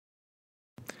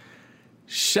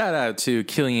Shout out to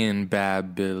Killian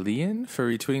Babyllion for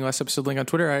retweeting last episode link on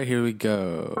Twitter. All right, here we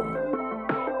go. I'm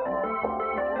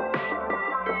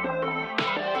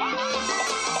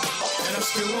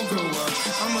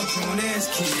a grown-ass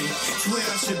kid. Swear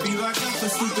I should be locked up for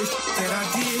stupid that I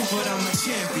did, but I'm a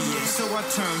champion. So I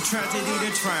turn tragedy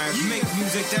to triumph. Make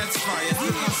music that's fire.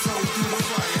 Put my soul through the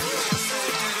fire.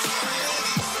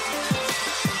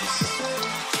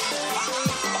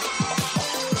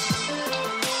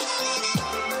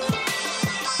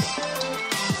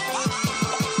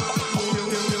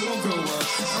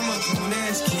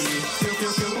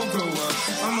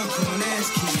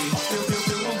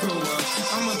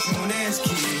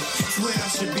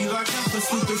 Should be locked up for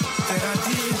stupid that I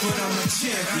did, but I'm a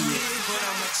champion.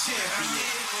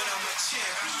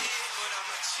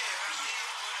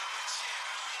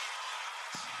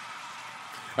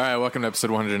 All right, welcome to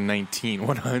episode 119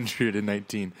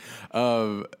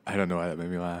 of, I don't know why that made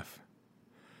me laugh.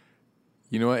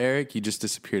 You know what, Eric? You just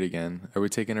disappeared again. Are we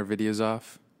taking our videos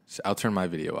off? I'll turn my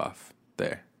video off.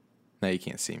 There. Now you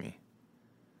can't see me.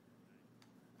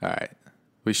 All right.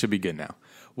 We should be good now.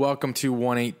 Welcome to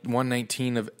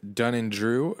 119 of Dunn and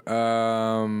Drew.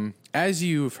 As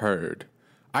you've heard,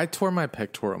 I tore my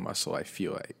pectoral muscle, I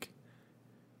feel like.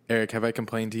 Eric, have I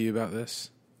complained to you about this?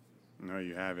 No,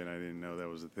 you haven't. I didn't know that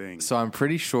was a thing. So I'm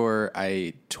pretty sure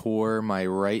I tore my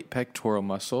right pectoral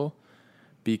muscle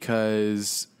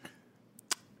because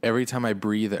every time I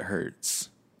breathe, it hurts.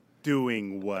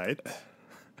 Doing what?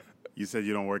 You said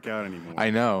you don't work out anymore. I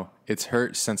know. It's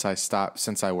hurt since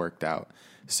I worked out.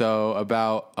 So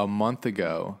about a month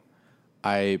ago,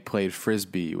 I played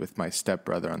Frisbee with my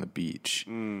stepbrother on the beach.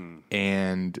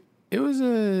 And it was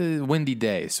a windy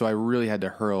day, so I really had to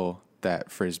hurl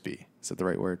that Frisbee. Is that the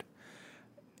right word?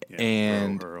 Yeah,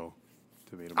 and hurl.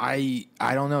 I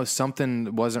don't know.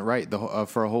 Something wasn't right.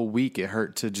 For a whole week, it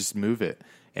hurt to just move it.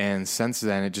 And since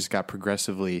then, it just got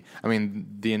progressively... I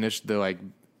mean, the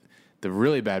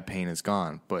really bad pain is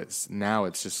gone. But now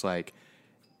it's just like...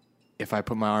 If I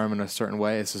put my arm in a certain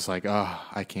way, it's just like, oh,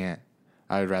 I can't.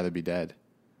 I would rather be dead.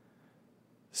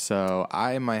 So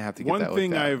I might have to get that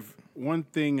looked at. One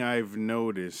thing I've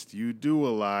noticed, you do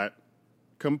a lot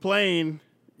complain.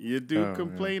 You do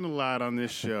complain a lot on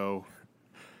this show.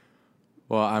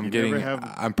 Well, I'm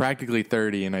practically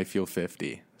 30 and I feel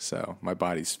 50, so my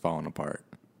body's falling apart.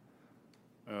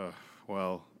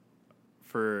 Well,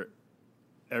 for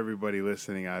everybody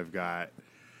listening, I've got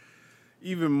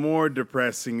even more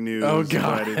depressing news. Oh,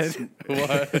 God.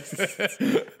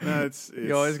 What?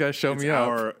 You always got to show me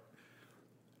up.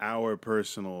 Our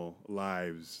personal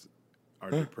lives are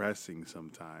depressing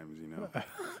sometimes, you know.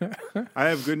 I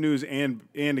have good news and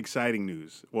exciting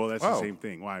news. Well, that's the same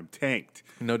thing. Well, I'm tanked.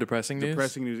 No depressing news?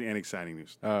 Depressing news and exciting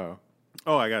news. Oh,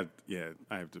 I have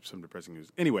some depressing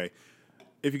news. Anyway,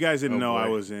 if you guys didn't know, boy. I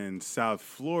was in South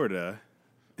Florida.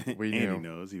 We Andy knew.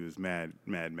 knows. He was mad.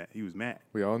 He was mad.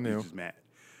 We all knew. He was just mad.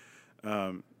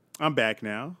 I'm back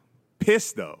now.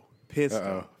 Pissed though.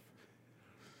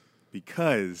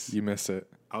 Because you miss it.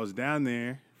 I was down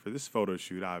there for this photo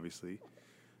shoot, obviously,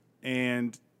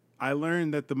 and I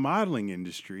learned that the modeling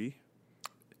industry,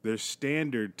 their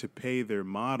standard to pay their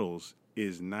models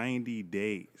is 90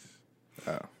 days.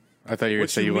 Oh, I thought you were going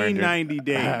to say you learned 90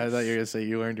 days. I thought you were going to say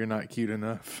you learned you're not cute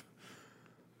enough.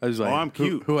 I was like, I'm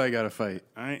cute. Who I got to fight?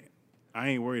 I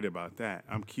ain't worried about that.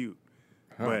 I'm cute.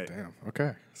 Oh, but damn.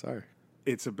 Okay, sorry.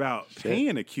 It's about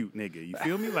paying a cute nigga. You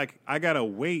feel me? Like, I got to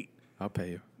wait I'll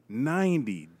pay you.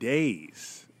 90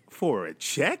 days for a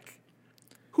check?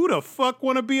 Who the fuck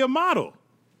want to be a model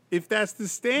if that's the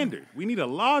standard? We need a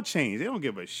law change. They don't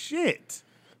give a shit.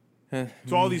 So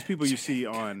all these people you see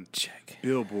on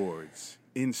billboards,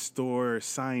 in-store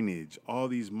signage, all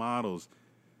these models,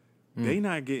 they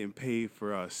not getting paid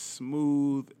for a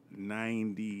smooth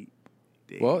 90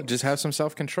 days. Well, just have some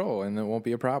self-control and it won't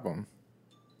be a problem.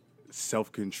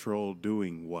 Self-control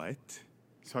doing what?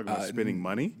 Talking about spending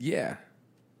money? Yeah.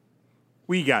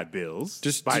 We got bills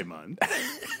Just by month.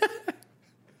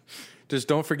 Just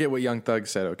don't forget what Young Thug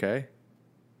said, okay?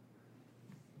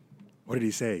 What did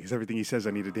he say? Because everything he says,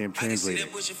 I need a damn translator. I can see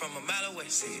that bullshit from a mile away.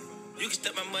 See it. You can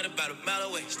step my mother about a mile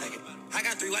away. Stack it. I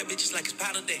got 3 white bitches like it's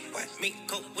powder day. Mink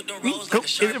coat with them rolls like a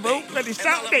shark. And all of my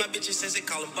bitches says they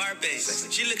call them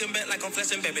Barbies. She looking back like I'm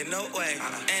flexing, baby, no way.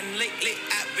 And lately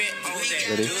I've been all day.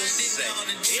 Ready?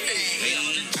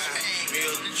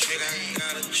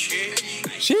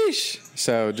 Sheesh.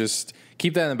 So just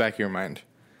keep that in the back of your mind.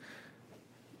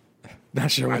 Not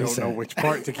sure what I he don't said. know which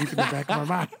part to keep in the back of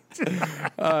my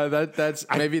mind. That's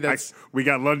We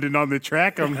got London on the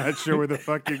track. I'm not sure where the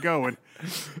fuck you're going.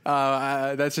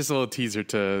 that's just a little teaser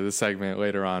to the segment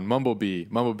later on. Mumblebee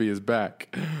is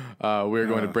back. We're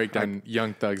going to break down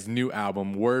Young Thug's new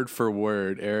album word for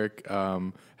word. Eric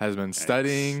has been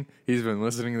studying. He's been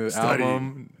listening to the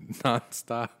album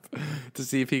nonstop to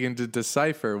see if he can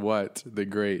decipher what the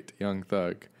great Young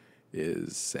Thug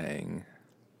is saying.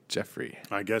 Jeffrey.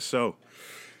 I guess so.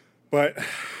 But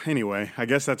anyway, I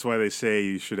guess that's why they say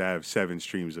you should have 7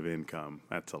 streams of income.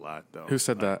 That's a lot, though. Who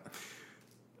said that?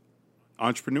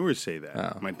 Entrepreneurs say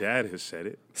that. Oh. My dad has said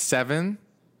it. 7?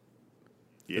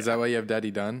 Yeah. Is that why you have Daddy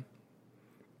Done?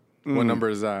 What number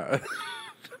is that?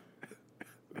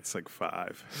 It's like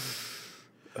 5.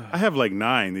 I have like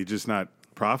 9. They're just not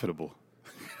profitable.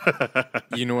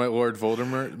 You know what Lord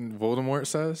Voldemort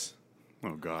says?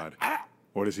 Oh, God.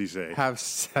 What does he say? Have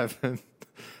 7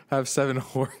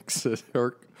 Horcruxes.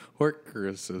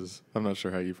 I'm not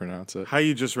sure how you pronounce it. How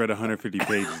you just read 150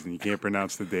 pages and you can't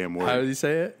pronounce the damn How word? did he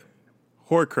say it?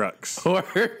 Horcrux.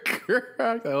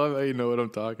 Horcrux. I love how you know what I'm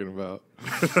talking about.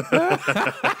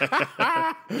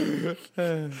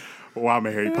 Well, I'm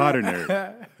a Harry Potter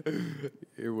nerd.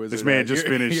 This man just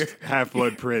finished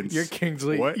Half-Blood Prince. You're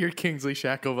Kingsley. What? You're Kingsley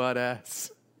Shacklebot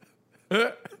ass.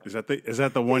 Is that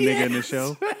the one nigga in the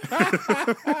show?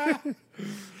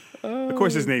 Of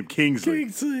course, his name Kingsley.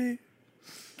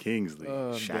 Kingsley.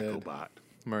 Shacklebot.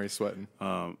 I'm already sweating.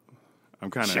 I'm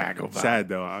kind of Shacklebot. sad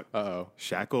though. Uh-oh.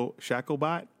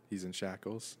 Shacklebot. He's in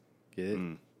shackles. Get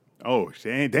it? Oh,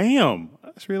 damn!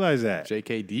 I just realized that.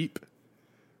 JK Deep.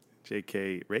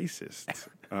 JK racist.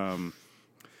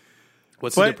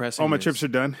 What's the But depressing all my news? trips are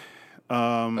done.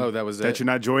 Oh, that was That it? you're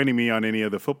not joining me on any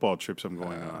of the football trips I'm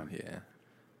going on. Yeah.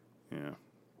 Yeah.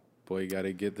 Boy, you got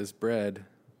to get this bread.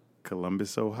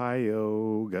 Columbus,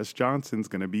 Ohio. Gus Johnson's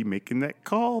gonna be making that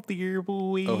call there,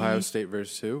 boy. Ohio State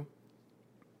versus who?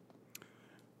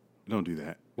 Don't do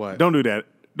that. What? Don't do that.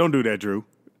 Don't do that, Drew.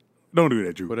 Don't do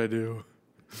that, Drew. What'd I do?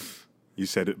 You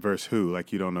said it versus who?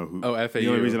 Like you don't know who. Oh, The FAU.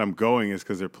 only reason I'm going is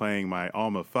because they're playing my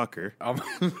alma fucker.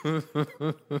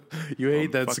 You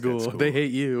hate that fuck that school. school. They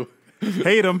hate you.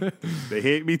 Hate them. They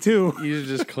hate me too. You should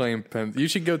just claim Penn. You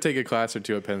should go take a class or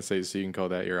two at Penn State so you can call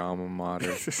that your alma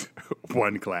mater.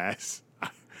 One class.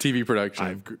 TV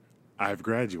production. I've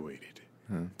graduated.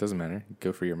 Doesn't matter.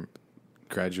 Go for your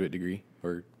graduate degree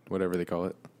or whatever they call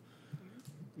it.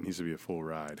 Needs to be a full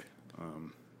ride.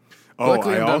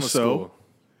 Luckily, I I'm done with also. school.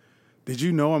 Did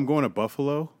you know I'm going to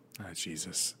Buffalo? Oh,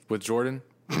 Jesus. With Jordan?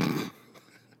 I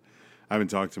haven't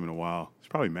talked to him in a while. He's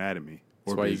probably mad at me.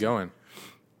 That's why you going?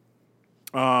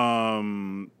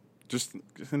 Just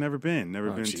never been to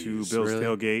jeez, Bill's really?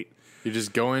 tailgate. You're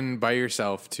just going by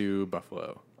yourself to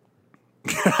Buffalo.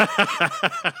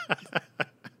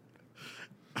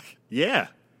 Yeah.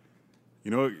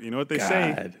 You know what they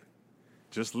say. God.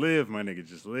 Just live, my nigga.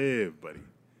 Just live, buddy.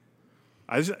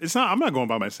 I'm not going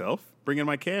by myself. Bring in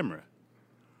my camera.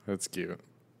 That's cute.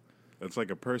 That's like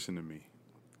a person to me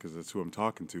because that's who I'm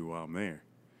talking to while I'm there.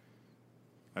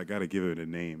 I got to give it a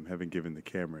name. Haven't given the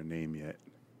camera a name yet.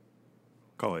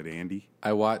 Call it Andy.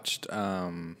 I watched 2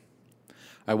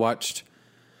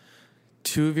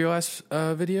 of your last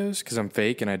videos because I'm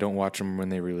fake and I don't watch them when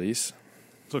they release.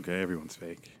 It's okay. Everyone's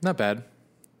fake. Not bad.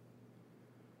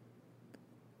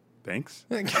 Thanks.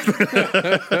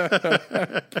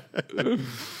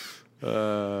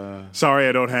 Sorry,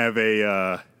 I don't have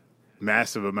a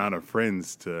massive amount of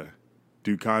friends to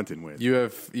do content with. You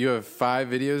have 5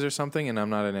 videos or something, and I'm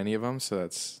not in any of them, so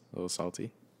that's a little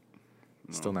salty.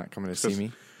 Still not coming to see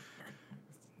me.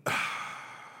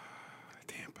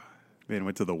 Tampa. Man,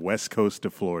 went to the west coast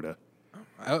of Florida.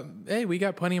 Hey, we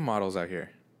got plenty of models out here.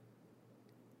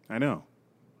 I know.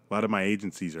 A lot of my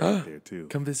agencies are out there too.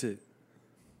 Come visit.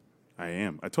 I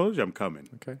am. I told you I'm coming.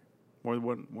 Okay. More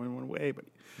than one way, but.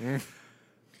 All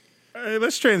right,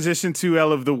 let's transition to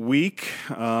L of the Week.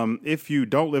 If you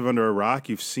don't live under a rock,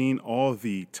 you've seen all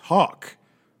the talk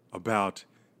about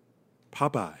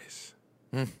Popeyes.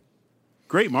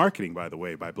 Great marketing, by the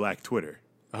way, by Black Twitter.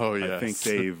 Oh, yes. I think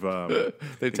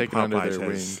they've taken under their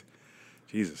wing.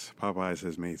 Jesus, Popeyes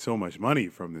has made so much money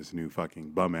from this new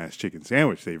fucking bum-ass chicken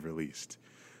sandwich they've released.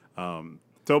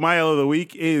 So my L of the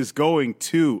Week is going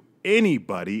to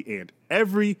anybody and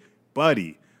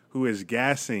everybody who is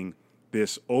gassing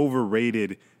this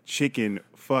overrated chicken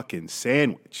fucking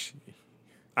sandwich.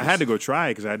 I had to go try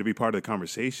it because I had to be part of the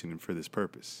conversation for this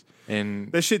purpose.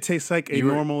 And That shit tastes like a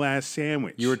normal ass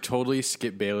sandwich. you were totally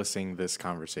Skip Baylessing this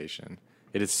conversation.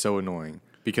 It is so annoying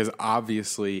because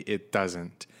obviously it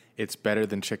doesn't. It's better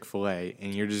than Chick-fil-A,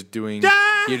 and you're just doing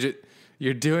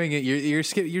You're doing it.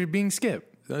 You're being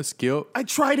Skip. Skip. I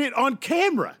tried it on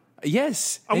camera.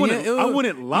 Yes. I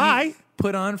wouldn't lie.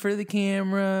 Put on for the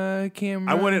camera.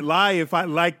 I wouldn't lie if I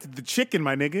liked the chicken,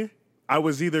 my nigga. I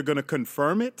was either going to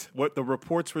confirm it, what the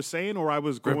reports were saying, or I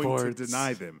was going to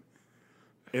deny them.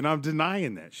 And I'm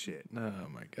denying that shit. Oh,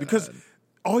 my God. Because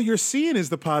all you're seeing is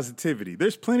the positivity.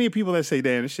 There's plenty of people that say,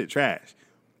 damn, this shit trash.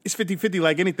 It's 50-50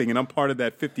 like anything, and I'm part of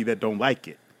that 50 that don't like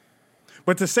it.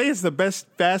 But to say it's the best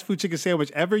fast food chicken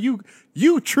sandwich ever, you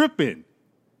tripping.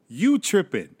 You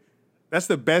tripping. That's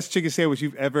the best chicken sandwich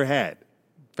you've ever had.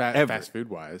 Fast food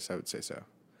wise, I would say so.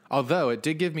 Although it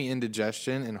did give me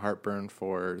indigestion and heartburn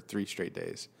for 3 straight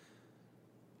days.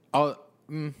 But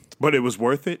it was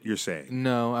worth it, you're saying?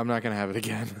 No, I'm not going to have it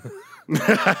again.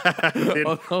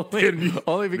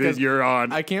 only because you're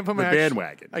on I can't put the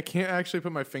bandwagon. I can't actually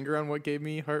put my finger on what gave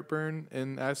me heartburn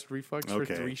and acid reflux for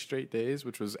 3 straight days,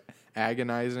 which was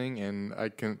agonizing, and I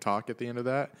couldn't talk at the end of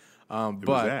that.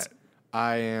 But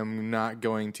I am not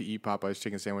going to eat Popeye's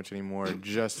chicken sandwich anymore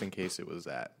just in case it was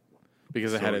that.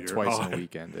 Because I had it twice in a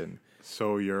weekend. And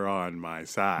so you're on my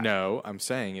side. No, I'm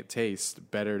saying it tastes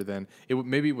better than it.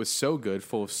 Maybe it was so good,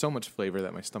 full of so much flavor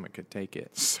that my stomach could take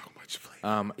it. So much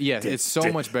flavor. Yes, it's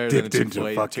so much better than a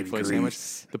Chick-fil-A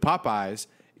sandwich. The Popeyes,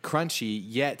 crunchy,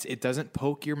 yet it doesn't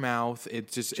poke your mouth.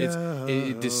 It just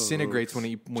it disintegrates when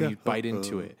you bite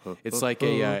into it. It's like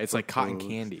it's like cotton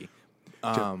candy.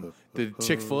 The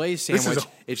Chick-fil-A sandwich,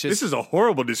 this is a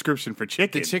horrible description for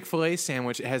chicken. The Chick-fil-A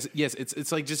sandwich has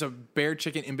it's like just a bare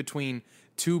chicken in between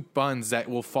 2 buns that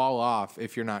will fall off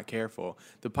if you're not careful.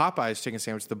 The Popeyes chicken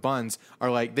sandwich, the buns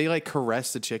are they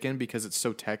caress the chicken because it's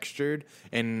so textured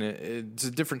and it's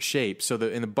a different shape. So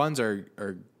the buns are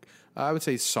I would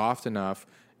say soft enough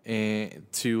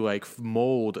to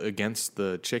mold against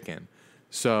the chicken.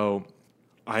 So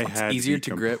I had easier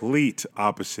to grip. Complete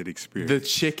opposite experience. The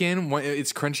chicken,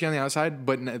 it's crunchy on the outside,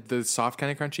 but the soft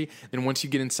kind of crunchy. Then once you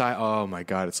get inside, oh my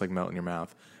God, it's like melt in your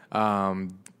mouth.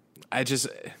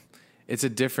 It's a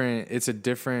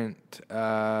different.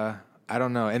 I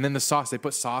don't know. And then the sauce, they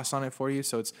put sauce on it for you,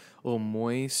 so it's a little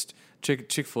moist.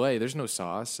 Chick-fil-A, there's no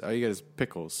sauce. All you get is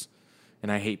pickles,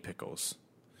 and I hate pickles.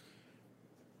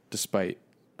 Despite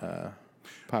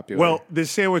popular. Well, the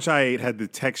sandwich I ate had the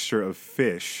texture of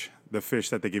fish. The fish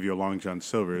that they give you at Long John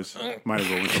Silver's. Might as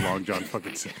well went to Long John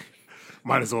fucking.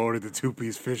 Might as well order the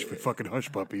 2-piece fish for fucking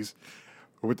hush puppies,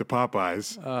 or with the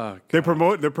Popeyes. Oh,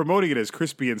 they're promoting it as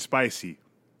crispy and spicy.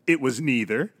 It was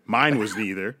neither. Mine was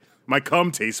neither. My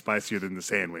cum tastes spicier than the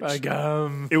sandwich. My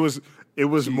gum. It was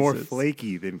more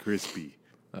flaky than crispy.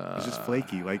 It's just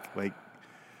flaky, like I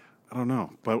don't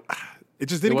know, but it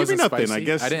just didn't give me nothing. Spicy? I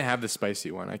guess I didn't have the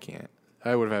spicy one. I can't.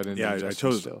 I would have had indigestion.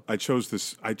 Yeah, I chose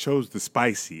the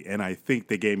spicy, and I think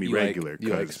they gave me regular.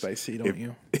 You like spicy, don't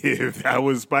you? If that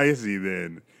was spicy,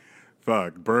 then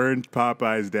fuck, burn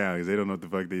Popeyes down because they don't know what the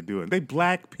fuck they're doing. They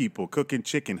black people cooking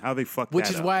chicken. How they fuck Which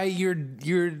that is up? why you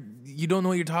don't know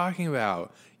what you're talking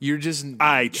about. You're just.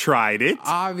 I tried it.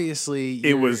 Obviously,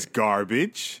 it was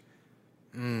garbage.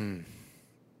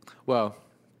 Well,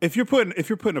 if you're putting a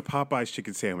Popeyes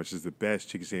chicken sandwich as the best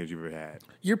chicken sandwich you've ever had,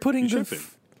 you're putting tripping.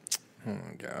 Oh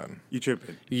my God, you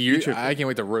tripping? I can't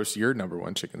wait to roast your number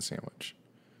 1 chicken sandwich.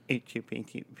 A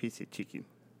piece of chicken.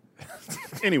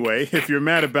 Anyway, if you're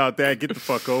mad about that, get the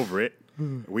fuck over it.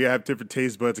 We have different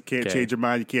taste buds. I can't change your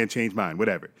mind. You can't change mine.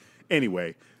 Whatever.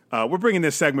 Anyway, we're bringing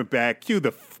this segment back. Cue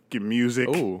the fucking music.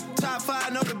 Oh. Top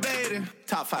 5, no debating.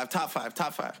 Top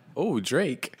 5. Oh,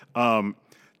 Drake.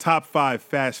 Top 5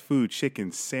 fast food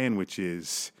chicken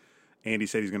sandwiches. Andy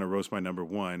said he's going to roast my number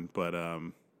 1, but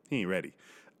he ain't ready.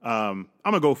 I'm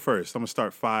going to go first. I'm going to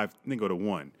start 5, then go to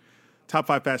 1. Top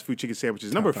 5 fast food chicken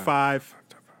sandwiches. Number 5.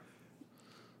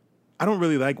 I don't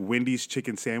really like Wendy's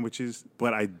chicken sandwiches,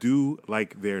 but I do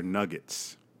like their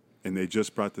nuggets. And they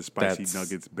just brought the spicy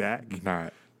nuggets back.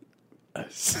 Not a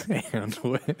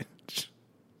sandwich.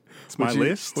 It's my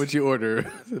list. What'd you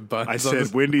order? Buns I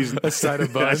said Wendy's. A side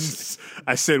of buns?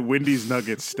 I said Wendy's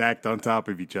nuggets stacked on top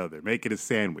of each other. Make it a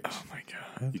sandwich. Oh, my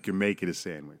God. You can make it a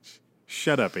sandwich.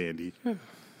 Shut up, Andy.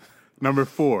 Number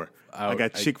 4. I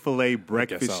got Chick-fil-A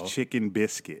breakfast chicken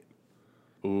biscuit.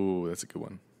 Ooh, that's a good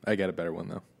one. I got a better one,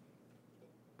 though.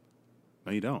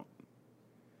 No, you don't.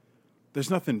 There's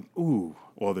nothing. Ooh.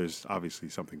 Well, there's obviously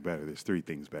something better. There's 3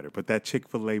 things better. But that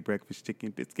Chick-fil-A breakfast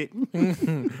chicken biscuit.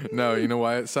 No, you know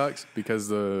why it sucks? Because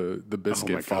the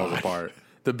biscuit falls apart.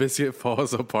 The biscuit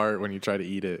falls apart when you try to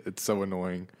eat it. It's so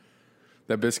annoying.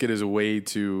 That biscuit is way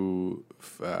too...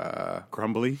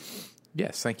 crumbly?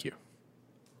 Yes, thank you.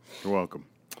 You're welcome.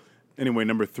 Anyway,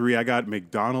 number 3, I got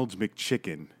McDonald's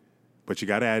McChicken. But you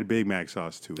got to add Big Mac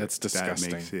sauce to it. That's disgusting.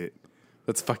 That makes it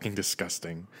That's fucking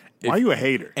disgusting. Why are you a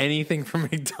hater? Anything from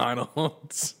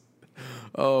McDonald's.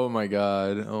 Oh my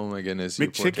god. Oh my goodness.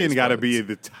 McChicken got to be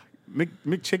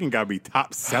McChicken got to be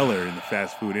top seller in the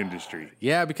fast food industry.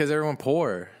 Yeah, because everyone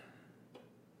poor.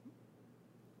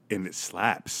 And it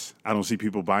slaps. I don't see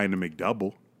people buying the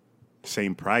McDouble.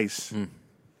 Same price.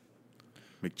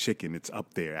 McChicken, it's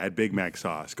up there. Add Big Mac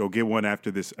sauce. Go get one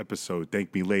after this episode.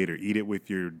 Thank me later. Eat it with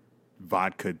your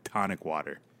vodka tonic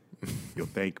water. You'll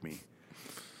thank me.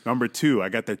 Number 2, I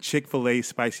got the Chick-fil-A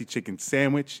spicy chicken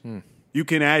sandwich. You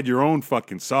can add your own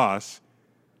fucking sauce.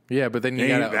 Yeah, but then you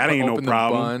gotta that ain't open no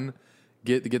problem. the bun.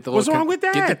 Get the What's wrong with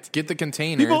that? Get the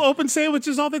container. People open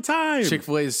sandwiches all the time.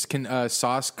 Chick-fil-A's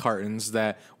sauce cartons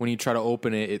that when you try to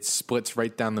open it, it splits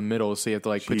right down the middle, so you have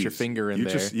to put your finger in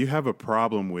there. You have a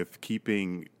problem with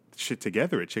keeping shit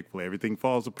together at Chick-fil-A. Everything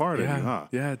falls apart on you, huh?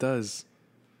 Yeah, it does.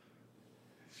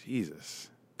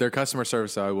 Jesus. Their customer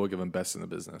service, I will give them best in the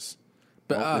business.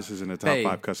 But Well, this is in the top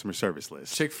 5 customer service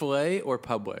list. Chick-fil-A or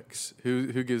Publix?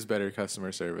 Who gives better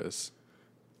customer service?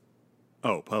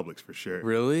 Oh, Publix for sure.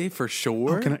 Really? For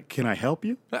sure? Oh, can I help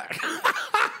you?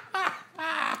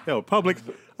 Yo, Publix.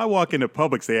 I walk into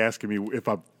Publix. They asking me if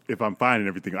I'm fine and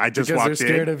everything. I just walked in. Because they're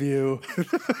scared of you.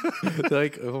 They're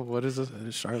like, oh, what is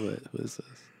this? Charlotte. What is this?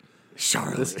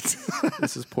 Charlotte.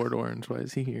 This is Port Orange. Why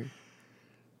is he here?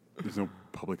 There's no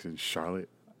Publix in Charlotte.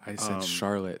 I said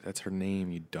Charlotte. That's her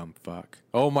name, you dumb fuck.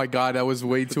 Oh my god, that was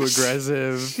way too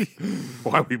aggressive.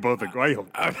 Why we both agree?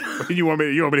 You want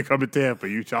me to come to Tampa?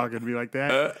 You talking to me like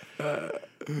that? Yeah,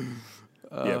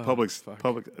 Publix.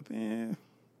 Publix.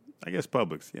 I guess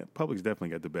Publix. Yeah, Publix definitely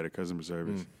got the better customer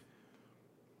service.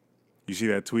 You see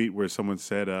that tweet where someone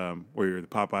said, where the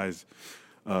Popeyes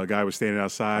guy was standing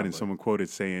outside and someone quoted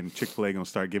saying Chick-fil-A gonna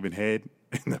start giving head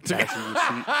in the passenger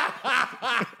seat.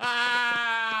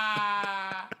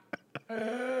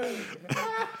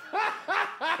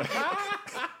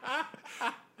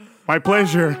 My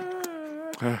pleasure.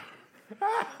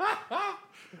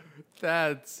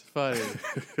 That's funny.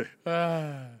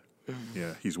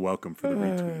 Yeah, he's welcome for the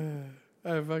retweet.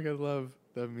 I fucking love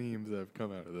the memes that have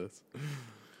come out of this.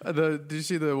 Did you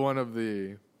see the one of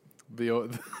the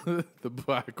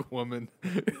black woman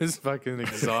is fucking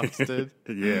exhausted?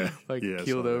 Yeah,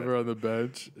 keeled over on the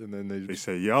bench, and then they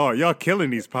say, y'all killing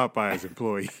these Popeyes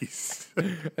employees.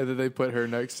 And then they put her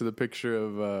next to the picture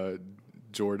of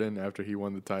Jordan after he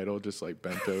won the title, just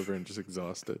bent over and just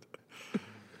exhausted.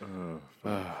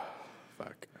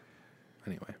 Fuck.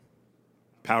 Anyway,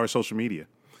 power social media,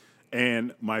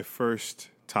 and my first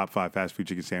top 5 fast food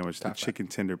chicken sandwich, the chicken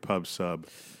tender pub sub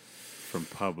from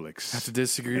Publix. I have to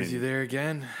disagree with you there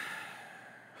again,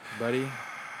 buddy.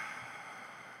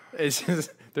 It's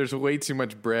just there's way too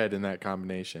much bread in that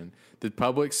combination. The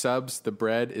Publix subs, the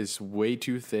bread is way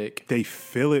too thick. They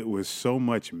fill it with so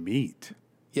much meat.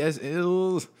 Yes,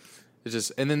 it's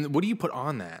just. And then what do you put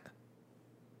on that?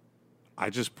 I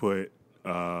just put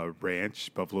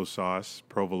ranch, buffalo sauce,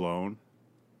 provolone.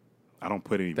 I don't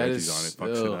put any veggies on it.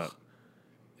 Fucks it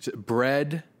up.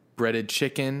 Bread, breaded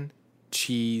chicken,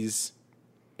 cheese,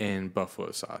 and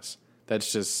buffalo sauce.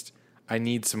 That's just. I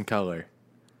need some color.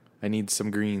 I need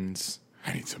some greens.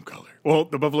 I need some color. Well,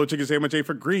 the buffalo chicken sandwich ain't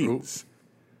for greens.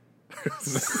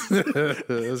 That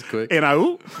was quick. And I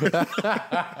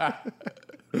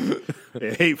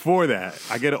hate for that.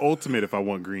 I get an ultimate if I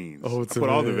want greens. I put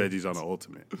all the veggies on the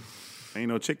ultimate. Ain't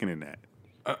no chicken in that.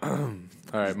 All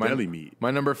right, deli meat.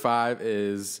 My number 5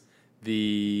 is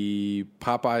the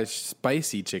Popeye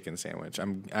spicy chicken sandwich.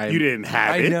 You didn't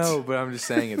have it. I know, but I'm just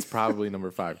saying it's probably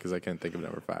number 5 because I can't think of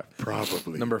number 5.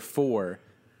 Probably. Number 4,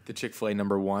 the Chick-fil-A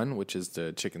number 1, which is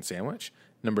the chicken sandwich.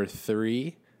 Number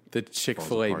 3, the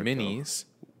Chick-fil-A minis,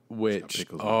 which,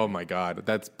 oh my God,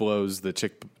 that blows the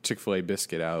Chick-fil-A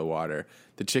biscuit out of the water.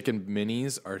 The chicken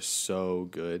minis are so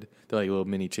good. They're like little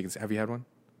mini chickens. Have you had one?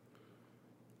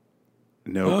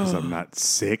 No, because I'm not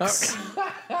 6.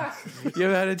 You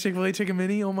ever had a Chick-fil-A chicken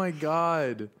mini? Oh my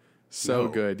God. So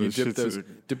good. You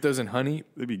dip those in honey.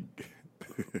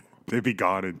 They'd be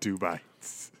gone in 2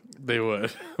 bites. They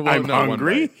would. Well, I'm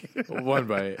hungry. One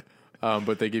bite.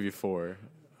 But they give you 4.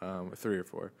 3 or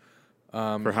 4.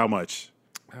 For how much?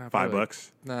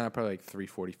 $5? Nah, probably like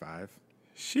 $3.45.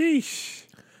 Sheesh.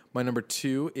 My number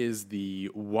 2 is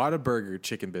the Whataburger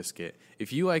chicken biscuit.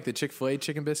 If you like the Chick-fil-A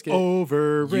chicken biscuit,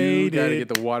 overrated. You gotta get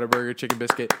the Whataburger chicken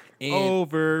biscuit. And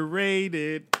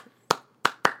overrated.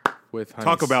 With honey.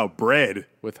 Talk about bread.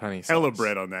 With honey sauce. Hella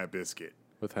bread on that biscuit.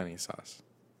 With honey sauce.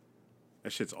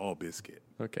 That shit's all biscuit.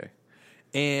 Okay.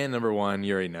 And number 1,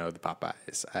 you already know, the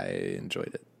Popeyes. I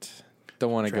enjoyed it.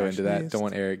 Don't want to go into that. Don't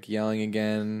want Eric yelling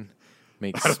again.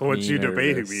 I don't want you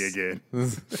debating me again.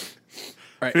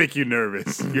 right. Make you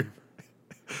nervous.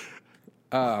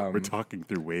 We're talking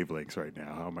through wavelengths right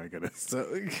now. How am I gonna?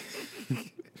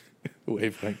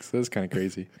 Wavelengths. That's kind of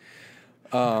crazy.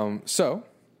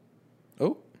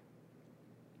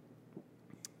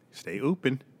 Stay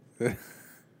open.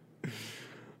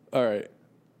 All right.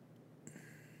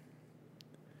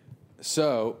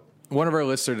 So one of our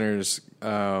listeners,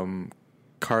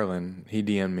 Carlin, he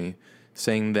DM'd me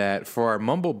saying that for our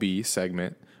Mumblebee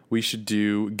segment, we should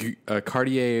do a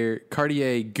Cartier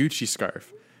Gucci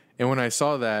scarf. And when I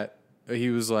saw that, he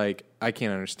was like, I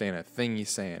can't understand a thing he's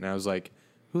saying. And I was like,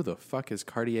 who the fuck is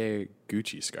Cartier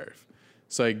Gucci scarf?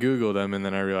 So I Googled him, and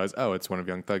then I realized, oh, it's one of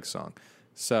Young Thug's songs.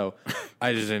 So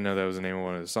I just didn't know that was the name of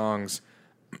one of the songs.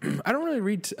 I don't really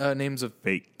read names of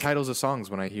Fake titles of songs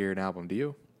when I hear an album. Do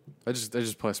you? I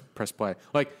just press play.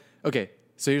 Like, okay,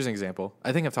 so here's an example.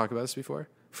 I think I've talked about this before.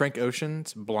 Frank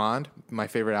Ocean's Blonde, my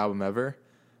favorite album ever.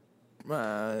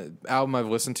 Album I've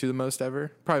listened to the most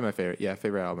ever. Probably my favorite. Yeah,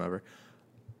 favorite album ever.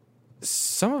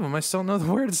 Some of them I still don't know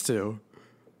the words to.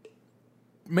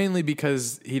 Mainly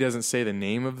because he doesn't say the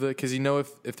name of the... Because you know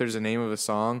if there's a name of a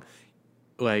song,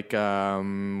 like,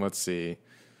 let's see.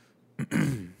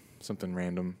 Something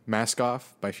random. Mask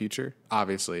Off by Future.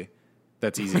 Obviously,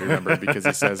 that's easy to remember because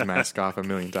he says Mask Off a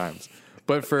million times.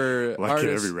 But for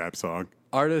every rap song.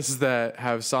 Artists that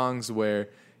have songs where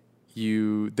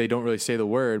they don't really say the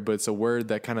word, but it's a word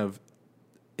that kind of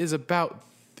is about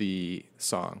the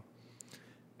song.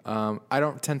 I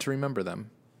don't tend to remember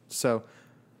them. So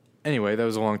anyway, that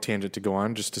was a long tangent to go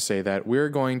on just to say that we're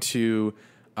going to,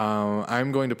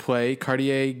 I'm going to play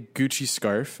Cartier Gucci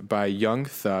Scarf by Young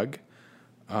Thug.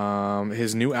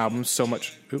 His new album, So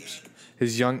Much Fun.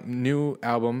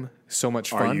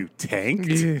 Are you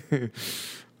tanked?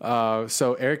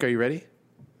 So Eric, are you ready?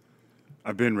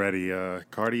 I've been ready.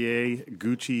 Cartier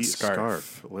Gucci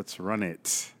Scarf. Let's run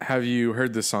it. Have you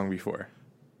heard this song before?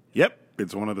 Yep.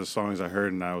 It's one of the songs I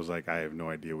heard, and I was like, I have no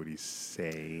idea what he's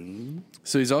saying.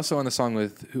 So he's also on the song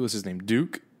with, who was his name?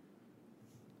 Duke?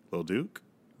 Lil Duke?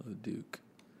 Lil Duke.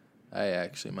 I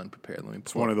actually am unprepared. Let me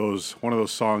It's one of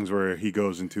those songs where he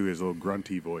goes into his little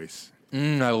grunty voice.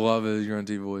 I love his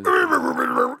grunty voice.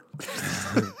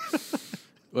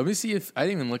 Let me see if I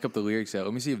didn't even look up the lyrics yet.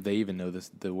 Let me see if they even know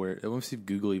the word. Let me see if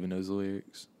Google even knows the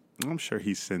lyrics. I'm sure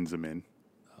he sends them in.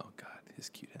 Oh God, his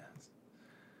cute ass.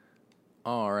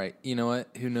 All right, you know what?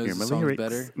 Who knows the songs lyrics.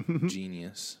 better?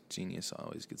 Genius. Genius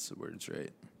always gets the words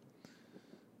right.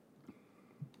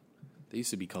 They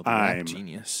used to be called the Rap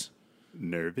Genius.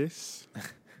 Nervous.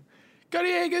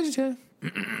 Cartier Gucci.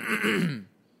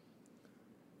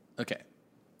 Okay,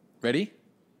 ready?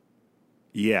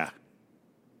 Yeah.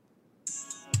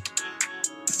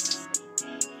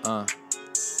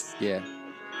 Yeah.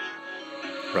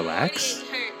 Relax.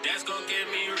 That's gonna get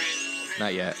me rich.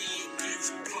 Not yet.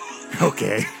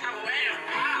 Okay.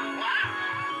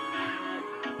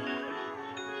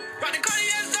 Ride the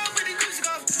Cartiers off with the Gucci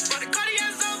scarf. Ride the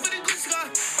Cartiers off with the Gucci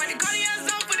scarf. Ride the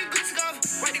Cartiers off with the Gucci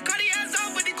scarf. Ride the Cartiers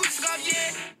off with the Gucci scarf,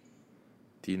 yeah.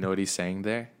 Do you know what he's saying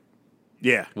there?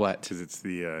 Yeah. What? Because it's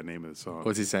the name of the song.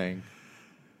 What's he saying?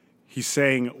 He's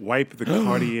saying, wipe the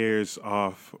Cartiers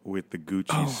off with the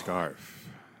Gucci scarf.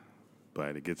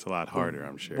 But it gets a lot harder,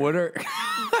 I'm sure. What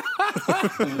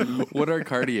are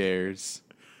Cartiers?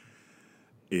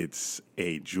 It's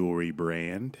a jewelry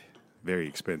brand. Very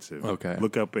expensive. Okay.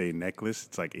 Look up a necklace.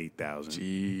 It's like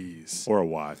 $8,000. Jeez. Or a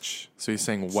watch. So he's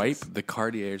saying wipe the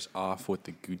Cartiers off with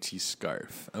the Gucci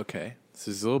scarf. Okay. This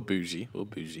is a little bougie.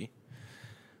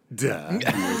 Duh. He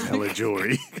wears hella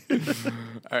jewelry.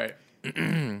 All right.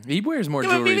 He wears more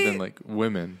jewelry than like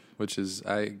women, which is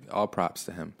all props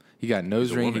to him. He got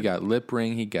nose ring, he got lip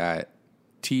ring, he got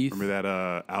teeth. Remember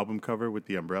that album cover with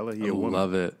the umbrella? He I a woman.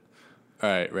 love it. All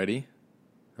right, ready?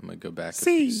 I'm gonna go back a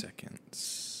few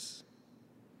seconds.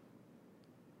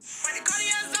 Ride the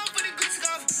Cartiers off with the Gucci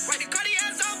scarf. Ride the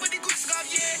Cartiers off with the Gucci scarf,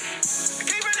 yeah. I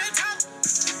came from the top.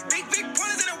 Big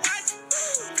pointers in a watch.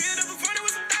 Filled up a front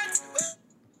with some thoughts.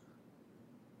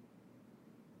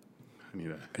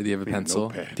 Do you have a pencil?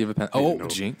 Notepad. Do you have a pen? Oh, notepad.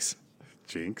 Jinx.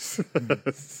 Jinx. I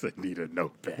need a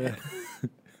notepad.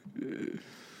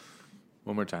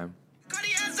 One more time.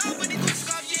 Cartiers off with the Gucci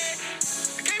scarf, yeah.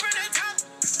 I came from the top.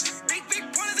 Big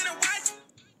pointers in a watch.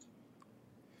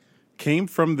 Came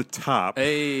from the top.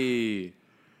 Hey.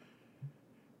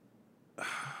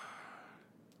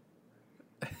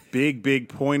 Big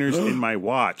pointers in my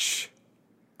watch.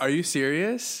 Are you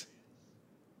serious?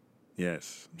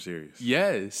 Yes, I'm serious.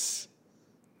 Yes.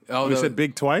 Oh, you said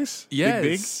big twice? Yes.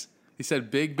 Big? He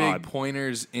said big Odd.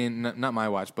 pointers in, not my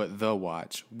watch, but the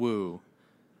watch. Woo.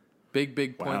 Big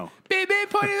point. Wow. Big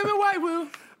pointers in my watch. Woo.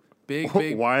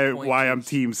 big why I'm pointers.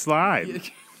 Team Slime.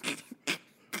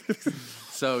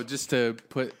 So just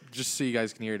so you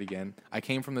guys can hear it again, I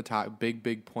came from the top.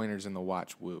 Big pointers in the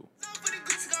watch. Woo.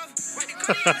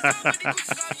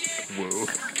 Woo.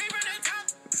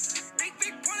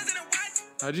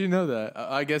 How'd you know that?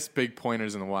 I guess big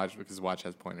pointers in the watch because the watch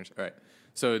has pointers. All right.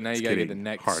 So now you gotta get the getting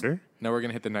next. harder. Now we're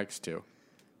gonna hit the next two.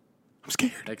 I'm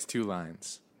scared. Next two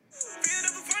lines.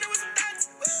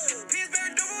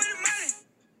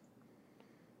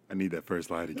 I need that first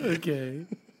line again. Okay.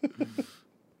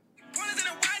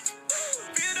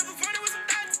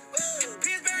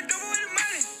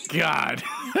 God.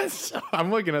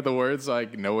 I'm looking at the words so I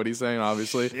know what he's saying,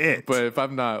 obviously. Shit. But if I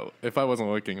wasn't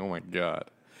looking, oh my God.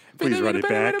 Please run it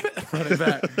back. Run it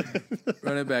back.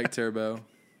 Run it back, Turbo.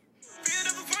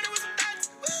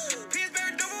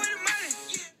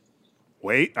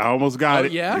 Wait, I almost got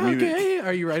it. Yeah? Give me the- Okay.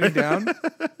 Are you writing down?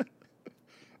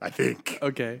 I think.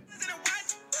 Okay.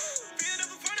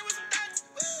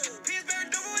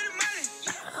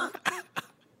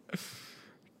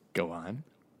 Go on.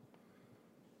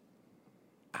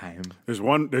 There's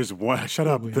one. Shut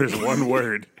up. There's one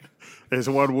word. There's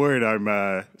one word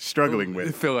I'm struggling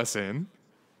with. Fill us in.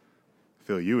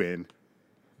 Fill you in.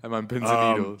 I'm on pins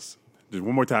and needles. Just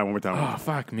one more time. Oh,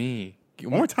 fuck me.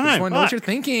 One more time. I just want to know what Fuck. you're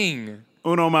thinking.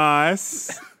 Uno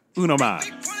más. Uno más.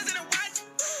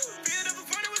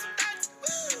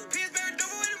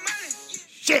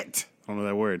 Shit. I don't know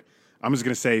that word. I'm just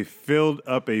gonna say filled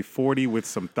up a 40 with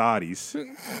some thotties. What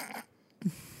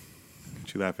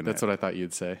you laughing That's at? what I thought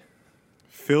you'd say.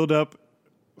 Filled up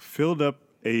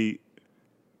a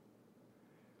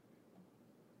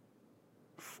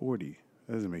 40.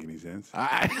 That doesn't make any sense.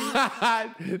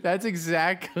 That's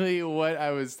exactly what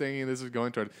I was thinking this was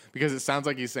going toward. Because it sounds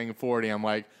like he's saying 40. I'm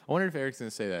like, I wonder if Eric's going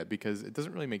to say that. Because it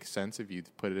doesn't really make sense if you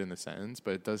put it in the sentence.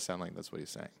 But it does sound like that's what he's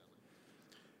saying.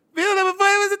 Filled up a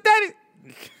 40 with some thotties.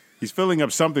 He's filling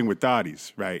up something with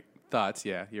thotties, right? Thoughts?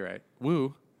 Yeah, you're right.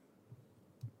 Woo.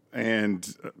 And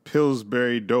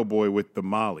Pillsbury Doughboy with the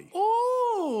Molly.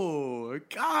 Oh,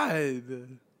 God.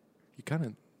 You kind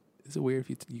of... Is it weird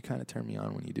if you kind of turn me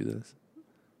on when you do this?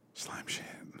 Slime shit.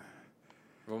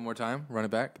 One more time. Run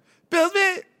it back.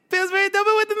 Pillsbury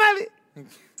Doughboy with the Molly.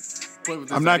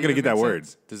 I'm not going to get that word.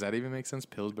 Does that even make sense?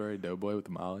 Pillsbury Doughboy with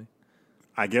the Molly?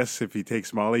 I guess if he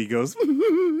takes Molly, he goes...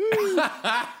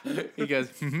 He goes,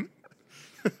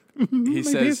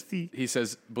 he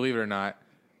says, believe it or not,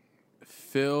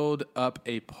 filled up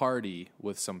a party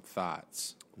with some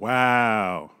thoughts.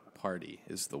 Wow. Party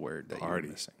is the word that Party.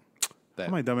 you're missing. That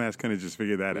My dumbass couldn't have just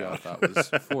figured that we all out. thought was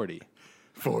 40.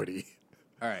 40.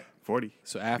 All right. 40.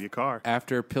 So Be a car.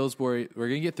 after Pillsbury, we're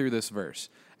going to get through this verse.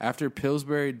 After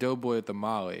Pillsbury Doughboy with the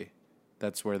Molly,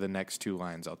 that's where the next two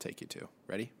lines I'll take you to.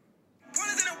 Ready?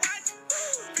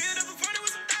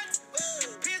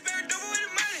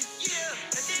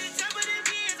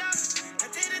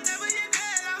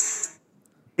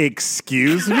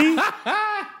 Excuse me?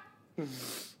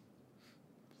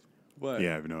 What?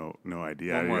 Yeah, I have no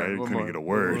idea. One more, I one couldn't more. get a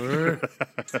word.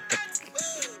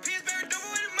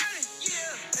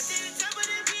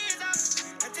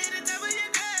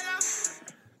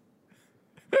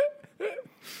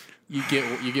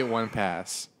 You get one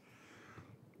pass.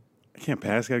 I can't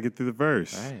pass. Got to get through the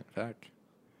verse. All right, fuck.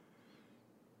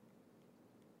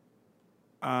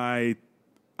 I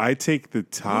take the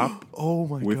top. Oh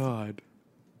my With- God.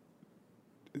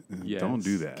 Don't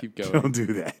do Yes, that. keep going. Don't do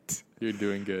that. You're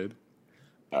doing good.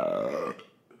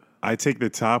 I take the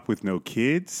top with no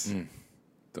kids.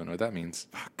 Don't know what that means.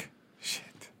 Fuck.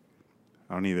 Shit.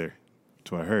 I don't either.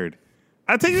 That's what I heard.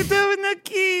 I take the top with no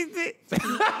kids.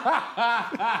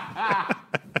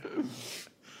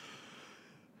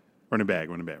 Run it back.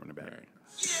 All right.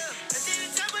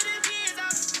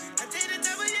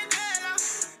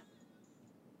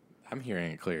 I'm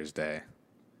hearing it clear as day.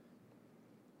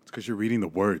 It's because you're reading the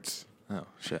words. Oh,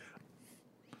 shit.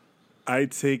 I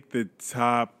take the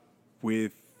top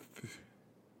with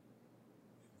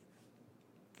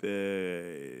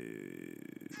the...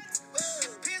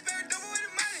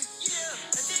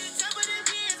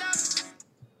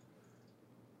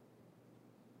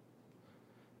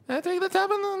 I take the top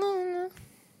of the...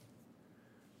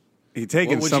 He's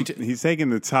taking What would something. you He's taking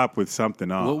the top with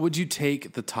something off. What would you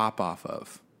take the top off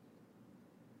of?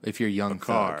 If you're young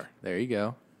car. thug. There you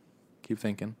go. Keep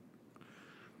thinking.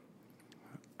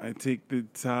 I take the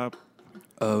top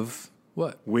Of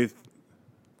what? with.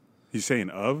 He's saying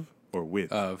of or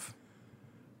with. Of.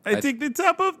 I take the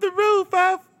top of the roof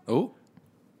off. Oh.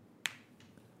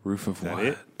 Roof of that what?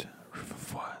 it? Roof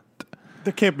of what?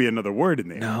 There can't be another word in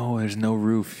there. No, there's no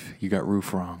roof. You got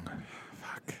roof wrong.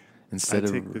 Fuck. Instead I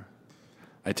of take the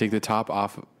I take the top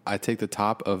off. I take the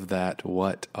top of that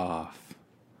what off?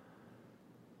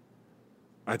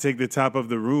 I take the top of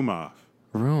the room off.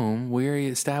 Room? We already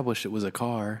established it was a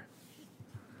car.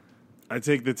 I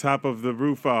take the top of the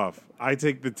roof off. I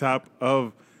take the top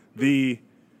of the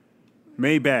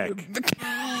Maybach.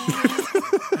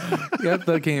 Yep,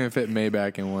 that can't even fit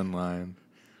Maybach in one line.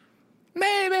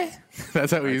 Maybe.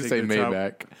 That's how we used to say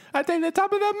Maybach. I take the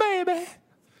top of the Maybach.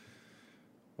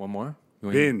 One more?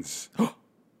 Benz.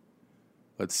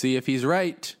 Let's see if he's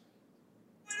right.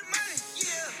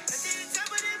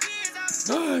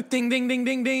 Ding, ding, ding,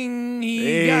 ding, ding.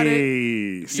 He got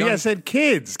it. See, I said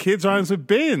kids. Kids rhymes with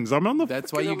bins. I'm on the.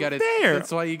 That's why you got to. There.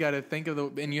 That's why you got to think of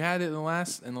the. And you had it in the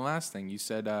last thing. You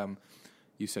said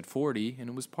 40, and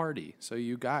it was party. So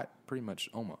you got pretty much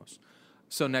almost.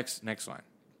 So next line.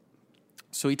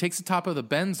 So he takes the top of the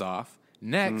Benz off.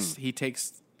 Next, he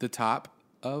takes the top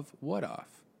of what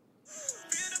off?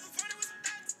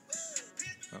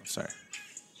 Oh, sorry.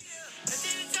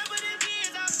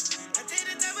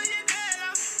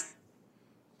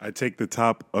 I take the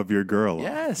top of your girl off.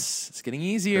 Yes, it's getting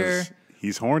easier.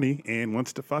 He's horny and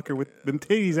wants to fuck her with them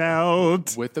titties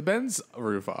out. With the Benz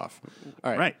roof off.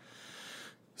 All right. Right.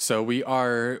 So we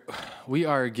are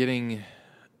getting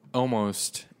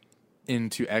almost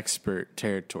into expert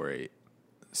territory.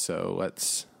 So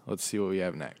let's see what we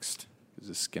have next. Is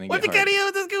this gonna get hard?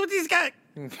 Let's go with these guys.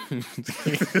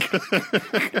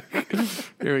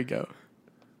 Here we go.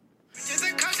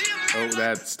 Oh,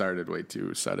 that started way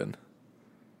too sudden.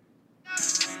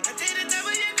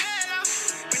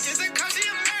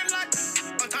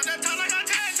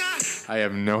 I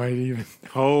have no idea.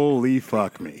 Holy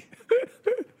fuck me.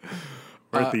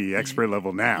 We're at the expert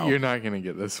level now. You're not going to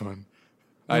get this one.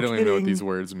 I don't even know what these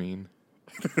words mean.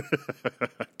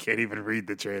 Can't even read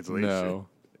the translation. No.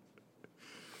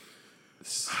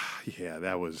 Yeah,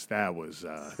 that was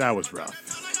rough.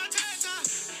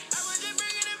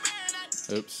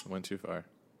 Oops, went too far.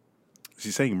 Is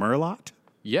he saying Merlot?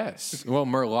 Yes. Well,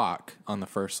 Murloc on the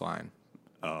first line.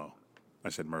 Oh, I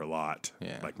said Merlot.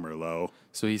 Yeah. Like Merlot.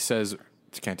 So he says,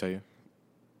 can I tell you?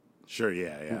 Sure,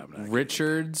 yeah. I'm not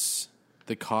Richard's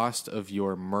the cost of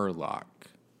your Murloc.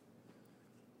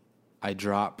 I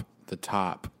drop the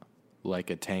top like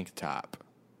a tank top.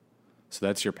 So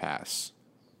that's your pass.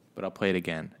 But I'll play it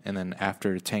again. And then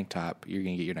after tank top, you're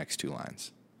going to get your next two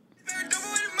lines.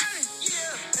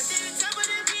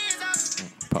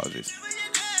 Apologies.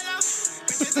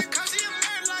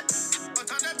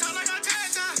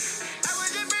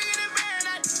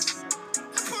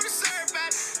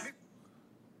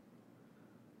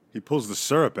 He pulls the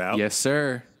syrup out. Yes,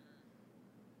 sir.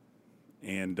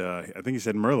 And I think he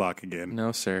said Murloc again.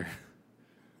 No, sir.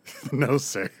 No,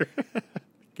 sir.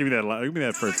 Give me that line. Give me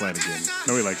that first line again.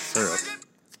 Nobody likes syrup.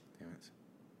 Damn it.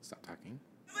 Stop talking.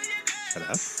 Shut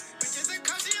up.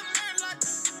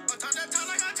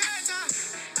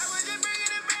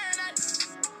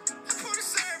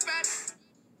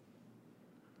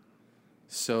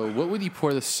 So what would you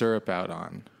pour the syrup out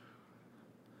on?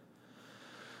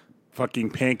 Fucking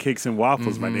pancakes and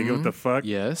waffles, my nigga. What the fuck?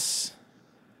 Yes.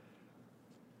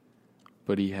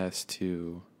 But he has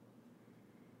to...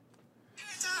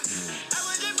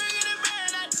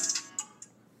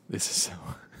 This is so...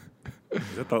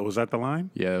 Was that the line?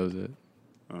 Yeah, that was it.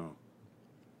 Oh.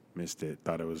 Missed it.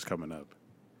 Thought it was coming up.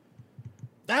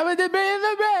 I would have been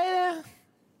the bread.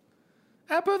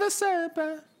 I put the syrup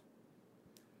out.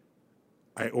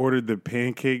 I ordered the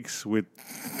pancakes with...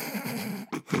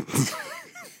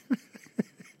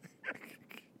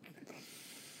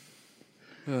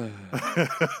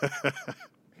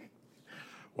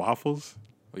 waffles?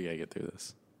 We gotta get through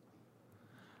this.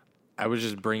 I was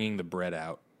just bringing the bread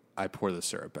out. I pour the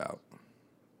syrup out.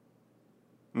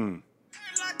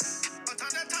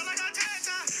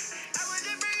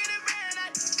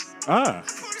 Ah.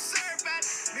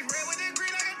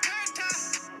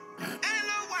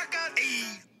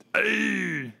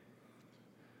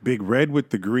 Big red with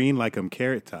the green like I'm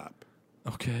Carrot Top.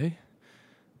 Okay.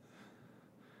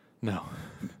 No.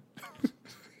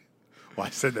 Well, I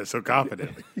said that so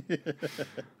confidently.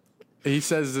 He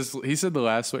says this. He said the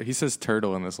last word. He says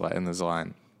turtle in this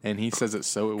line, and he says it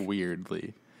so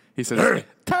weirdly. He says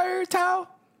turtle.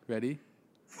 Ready?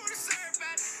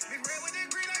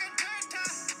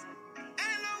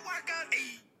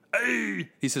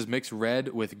 He says mix red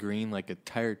with green like a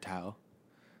tire towel,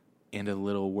 and a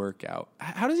little workout.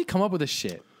 How does he come up with this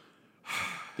shit?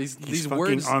 These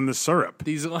words on the syrup.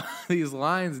 These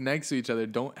lines next to each other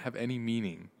don't have any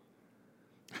meaning.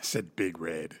 I said big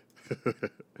red.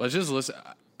 Let's just listen.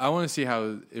 I want to see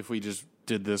how if we just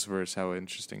did this verse, how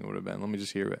interesting it would have been. Let me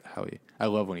just hear it. I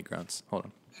love when he grunts. Hold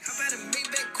on. How about a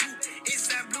Maybach coupe,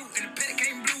 inside blue, and the paddock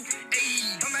ain't blue.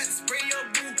 Ayy, I'm about to spray your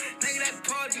boo. Take that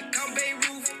party, come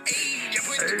Beirut. Ayy, you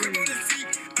put the grip on the seat.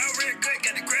 Already good,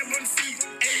 got the grab on the seat.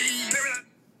 Ayy,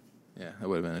 Yeah, that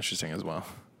would have been interesting as well.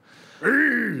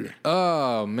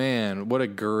 Oh, man. What a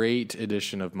great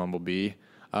edition of Mumblebee.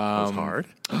 That was hard.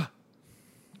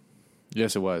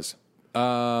 Yes, it was.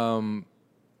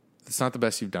 It's not the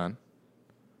best you've done.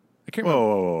 I can't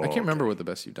remember what the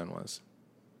best you've done was.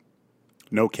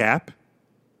 No cap.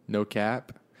 No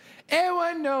cap.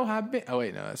 Everyone know how big. Oh,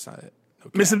 wait, no, that's not it.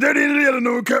 No cap. Mr. Dirty Indiana,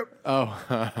 no cap.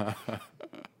 Oh.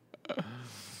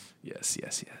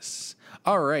 Yes.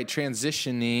 All right,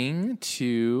 transitioning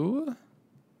to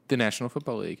the National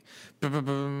Football League. I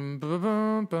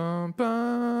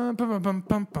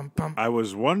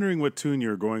was wondering what tune you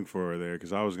were going for there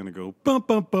because I was going to go bum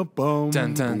bum bum bum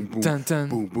Dun, dun, boom, boom, dun, dun.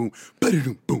 boom boom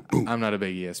ba-da-dum, boom boom. I'm not a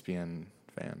big ESPN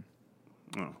fan.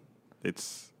 Oh,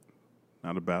 it's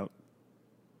not about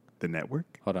the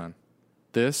network. Hold on.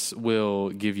 This will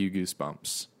give you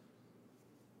goosebumps.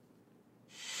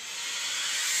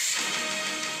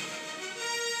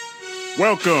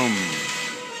 Welcome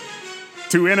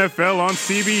to NFL on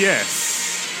CBS.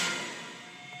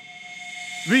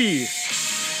 The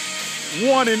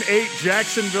 1-8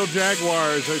 Jacksonville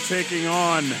Jaguars are taking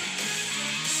on.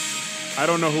 I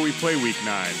don't know who we play week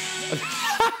 9,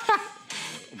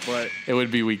 but It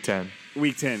would be week 10.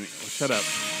 week 10. Shut up,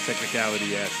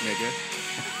 technicality ass nigga.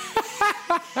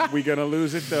 We gonna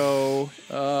lose it though.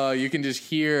 You can just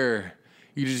hear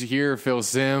Phil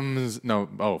Simms. No,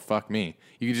 oh, fuck me.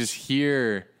 You can just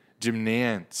hear Jim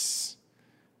Nantz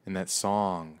in that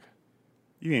song.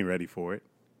 You ain't ready for it.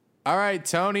 All right,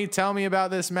 Tony, tell me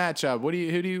about this matchup. What do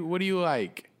you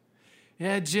like?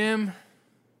 Yeah, Jim.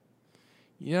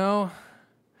 You know,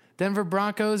 Denver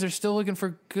Broncos are still looking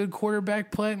for good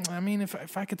quarterback play. I mean,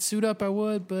 if I could suit up, I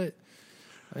would, but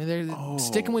I mean, they're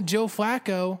sticking with Joe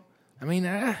Flacco. I mean,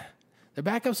 their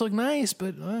backups look nice,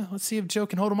 but let's see if Joe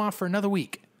can hold them off for another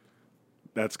week.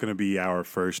 That's gonna be our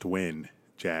first win,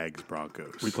 Jags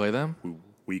Broncos. We play them?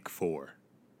 Week 4.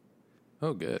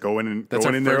 Oh, good. Going in our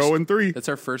there 0-3. That's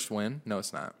our first win. No,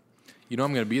 it's not. You know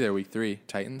I'm going to be there week 3.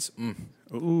 Titans.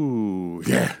 Ooh,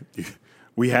 yeah.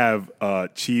 We have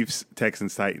Chiefs,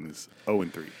 Texans, Titans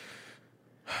 0-3.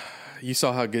 You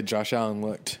saw how good Josh Allen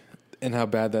looked and how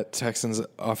bad that Texans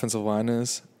offensive line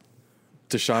is.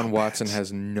 Deshaun Watson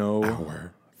has no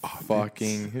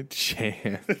fucking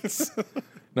chance.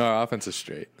 No, our offense is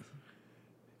straight.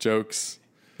 Jokes.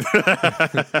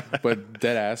 But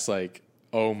dead ass, like,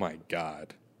 oh my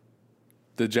God.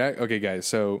 Okay, guys,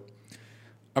 so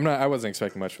I wasn't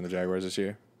expecting much from the Jaguars this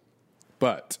year.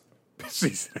 But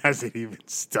Season hasn't even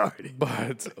started.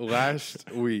 But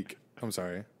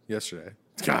yesterday.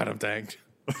 God, I'm tanked.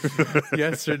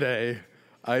 Yesterday,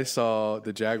 I saw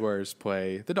the Jaguars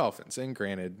play the Dolphins. And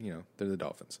granted, they're the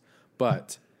Dolphins.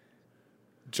 But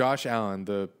Josh Allen,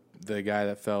 the guy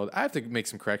that fell, I have to make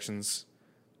some corrections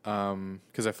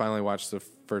because I finally watched the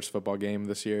first football game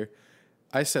this year.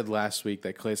 I said last week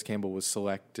that Calais Campbell was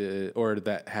selected, or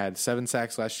that had 7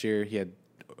 sacks last year. He had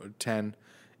 10.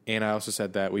 And I also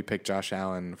said that we picked Josh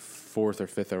Allen 4th or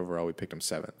 5th overall. We picked him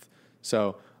 7th.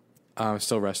 So I'm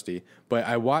still rusty. But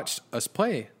I watched us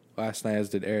play last night, as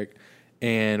did Eric.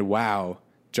 And wow,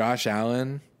 Josh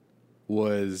Allen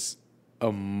was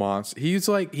a monster.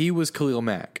 He was Khalil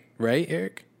Mack, right,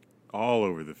 Eric? All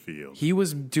over the field. He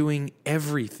was doing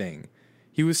everything.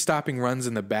 He was stopping runs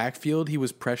in the backfield. He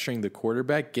was pressuring the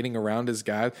quarterback, getting around his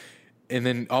guy, and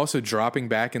then also dropping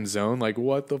back in zone. Like,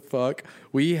 what the fuck?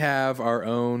 We have our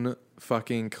own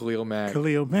fucking Khalil Mack.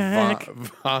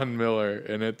 Von Miller.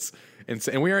 And it's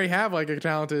insane. And we already have we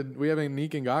have a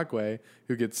Nick Ngakoue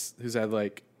who's had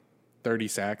like 30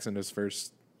 sacks in his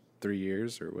first 3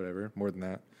 years or whatever, more than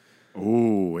that.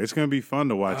 Ooh, it's going to be fun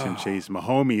to watch him chase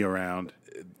Mahomie around.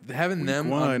 Having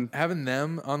them on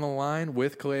the line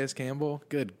with Calais Campbell,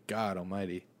 good God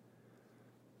Almighty!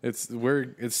 It's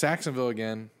Saxonville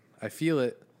again. I feel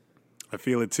it. I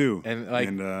feel it too.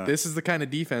 And this is the kind of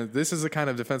defense. This is the kind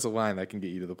of defensive line that can get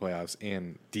you to the playoffs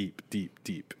and deep, deep,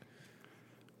 deep.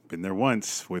 Been there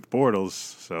once with Bortles,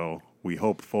 so we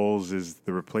hope Foles is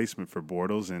the replacement for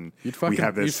Bortles, and we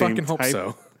have that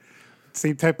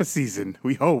same type of season.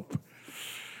 We hope.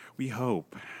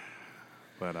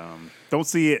 But don't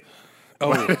see it.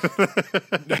 Oh,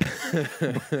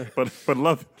 but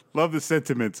love the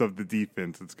sentiments of the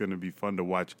defense. It's going to be fun to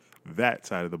watch that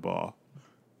side of the ball.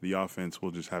 The offense will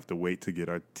just have to wait to get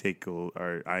our tickle.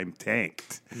 Or I'm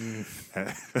tanked. I'm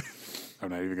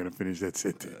not even going to finish that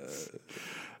sentence.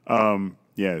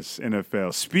 Yes,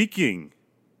 NFL. Speaking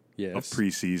Yes. of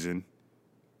preseason,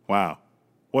 wow,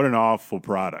 what an awful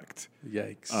product.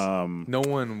 Yikes. No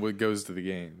one goes to the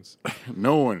games.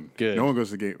 No one Good.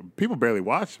 goes to the game. People barely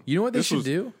watch them. You know what they should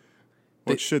do?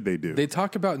 What should they do? They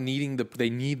talk about they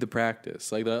need the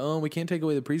practice. Like, we can't take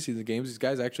away the preseason games. These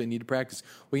guys actually need to practice.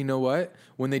 Well, you know what?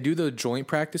 When they do the joint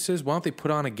practices, why don't they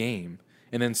put on a game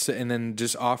and then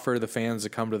just offer the fans to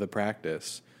come to the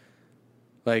practice?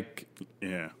 Like,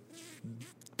 yeah.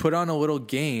 put on a little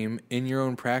game in your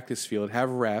own practice field. Have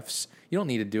refs. You don't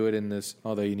need to do it in this,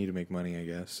 although you need to make money, I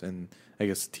guess, and I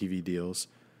guess TV deals.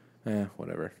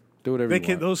 Whatever. Do whatever you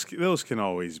want. Those can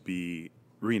always be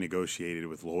renegotiated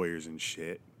with lawyers and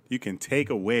shit. You can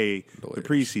take away the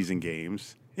preseason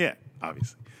games. Yeah,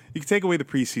 obviously. You can take away the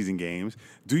preseason games,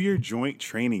 do your joint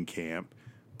training camp,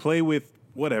 play with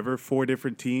 4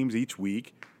 different teams each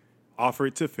week, offer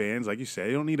it to fans. Like you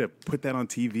said, you don't need to put that on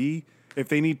TV. If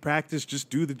they need practice, just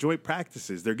do the joint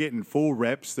practices. They're getting full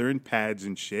reps. They're in pads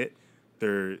and shit.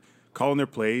 They're calling their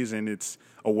plays, and it's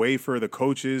a way for the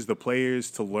coaches, the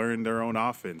players to learn their own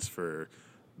offense for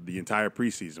the entire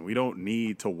preseason. We don't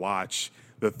need to watch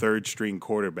the third-string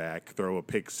quarterback throw a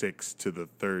pick six to the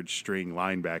third-string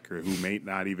linebacker who may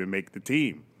not even make the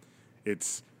team.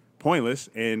 It's pointless,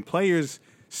 and players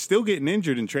still getting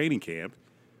injured in training camp.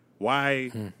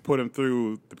 Why put them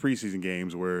through the preseason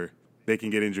games where they can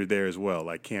get injured there as well,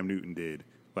 like Cam Newton did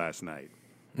last night?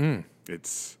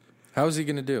 It's... How is he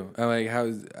going to do? I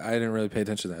didn't really pay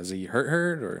attention to that. Is he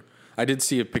hurt, or I did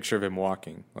see a picture of him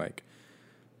walking. Like,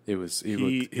 he looked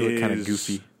kind of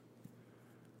goofy.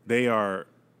 They are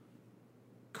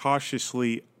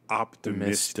cautiously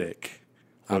optimistic.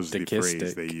 Was the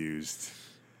phrase they used,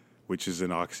 which is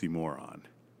an oxymoron.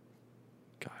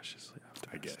 Cautiously optimistic,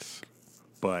 I guess.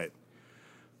 But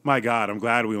my God, I'm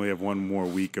glad we only have one more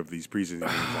week of these preseason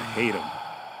games.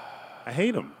 I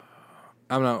hate them.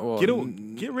 I'm not. Well,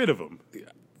 get rid of them.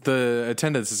 The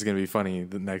attendance is going to be funny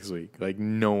the next week. Like,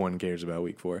 no one cares about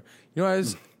week 4. You know, I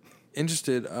was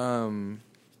interested.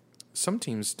 Some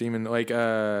teams didn't even, like,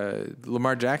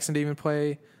 Lamar Jackson didn't even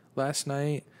play last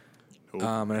night.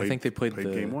 And I think they played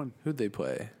game 1. Who'd they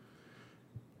play?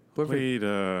 Whoever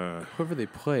they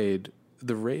played,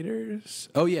 the Raiders.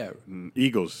 Oh yeah,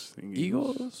 Eagles.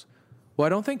 Eagles. Well, I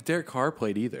don't think Derek Carr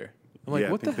played either. I'm like,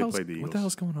 what the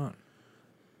hell's going on?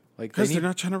 Like, because they're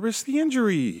not trying to risk the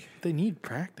injury. They need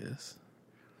practice.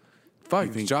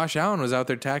 Fuck, Josh Allen was out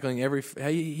there tackling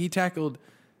he tackled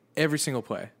every single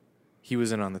play. He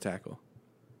was in on the tackle.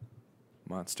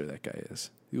 Monster that guy is.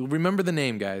 You'll remember the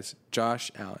name, guys. Josh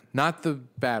Allen. Not the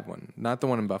bad one. Not the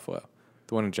one in Buffalo.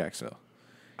 The one in Jacksonville.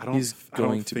 He's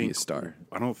going to be a star.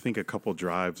 I don't think a couple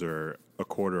drives or a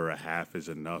quarter or a half is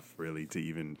enough, really, to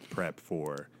even prep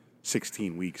for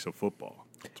 16 weeks of football.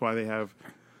 That's why they have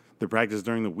the practice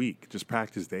during the week. Just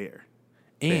practice there.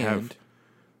 And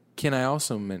can I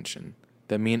also mention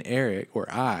that me and Eric,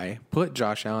 or I, put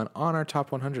Josh Allen on our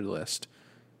top 100 list.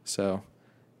 So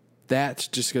that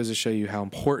just goes to show you how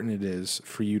important it is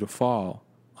for you to fall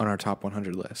on our top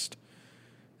 100 list.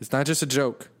 It's not just a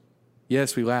joke.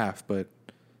 Yes, we laugh, but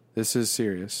this is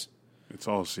serious. It's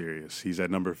all serious. He's at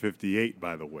number 58,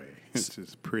 by the way. It's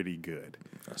just pretty good.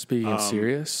 Speaking of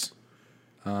serious,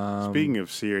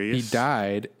 he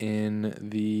died in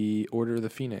the Order of the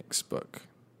Phoenix book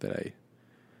that I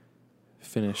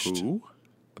finished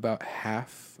about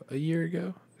half a year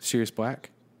ago. Sirius Black.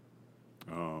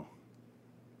 Oh,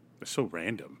 that's so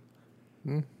random.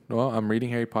 Well, I'm reading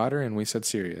Harry Potter, and we said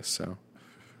Sirius, so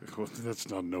that's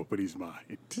on nobody's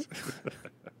mind.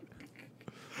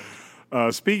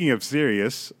 Speaking of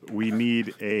Sirius, we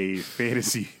need a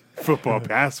fantasy football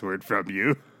password from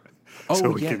you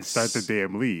so we can start the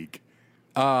damn league.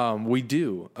 We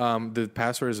do. The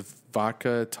password is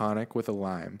vodka tonic with a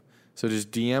lime. So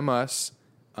just DM us,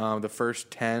 the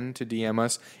first 10 to DM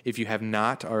us if you have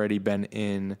not already been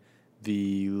in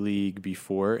the league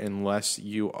before, unless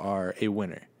you are a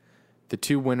winner. The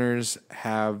 2 winners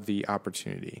have the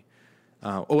opportunity.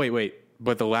 Wait.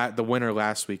 But the winner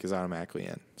last week is automatically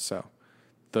in. So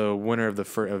the winner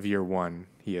of year 1,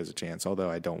 he has a chance. Although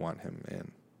I don't want him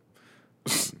in.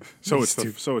 So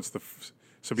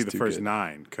be the first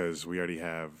 9 because we already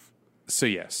have. So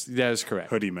yes, that is correct.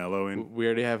 Hoodie Mello in. We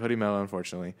already have Hoodie Mello,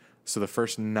 unfortunately. So the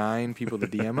first 9 people to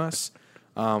DM us,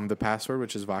 the password,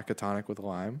 which is vodka tonic with a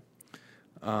lime,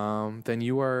 then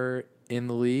you are in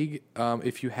the league.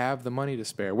 If you have the money to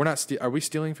spare, we're not. Are we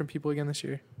stealing from people again this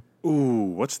year? Ooh,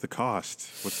 what's the cost?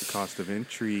 What's the cost of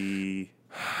entry?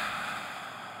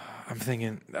 I'm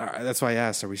thinking. That's why I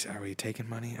asked. Are we taking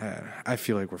money? I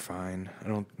feel like we're fine. I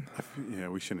don't. Yeah,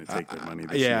 we shouldn't take their money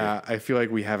this year. I feel like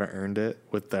we haven't earned it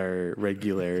with our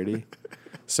regularity.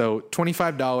 So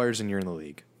 $25 and you're in the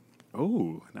league.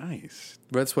 Oh, nice.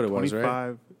 That's what it was,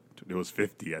 right? It was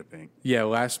 50, I think. Yeah,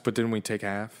 but didn't we take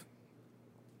half?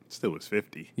 Still was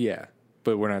 50. Yeah,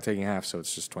 but we're not taking half, so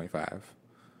it's just 25.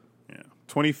 Yeah.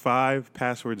 25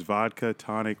 passwords vodka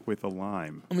tonic with a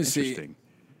lime. Let me see.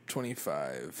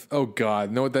 25. Oh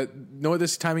God, know what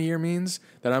this time of year means?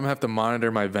 That I'm gonna have to monitor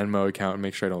my Venmo account and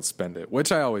make sure I don't spend it, which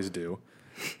I always do,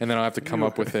 and then I'll have to come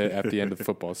up with it at the end of the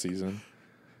football season.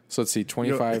 So let's see,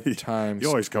 25 times. You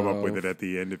always come 12. up with it at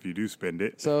the end if you do spend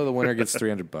it. So the winner gets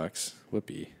 $300.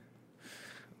 Whoopee.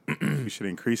 We should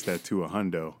increase that to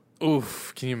 $100.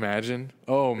 Oof! Can you imagine?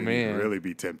 Oh man, You'd really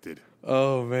be tempted.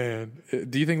 Oh man,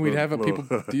 do you think we'd have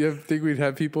people? Do you think we'd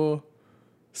have people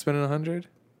spending 100?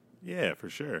 Yeah, for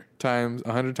sure. Times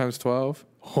 100 times 12.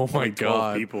 Oh my 12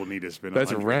 God, people need to spend.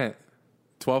 that's 100. rent.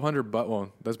 1,200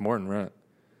 Well, that's more than rent.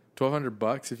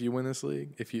 $1,200 if you win this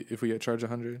league. If we get charged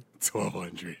 100,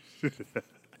 1,200.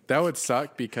 that would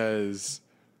suck because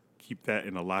Keep that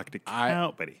in a locked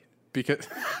account, buddy. because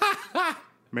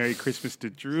Merry Christmas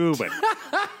to Drew, buddy.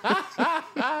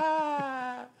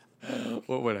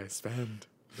 what would I spend,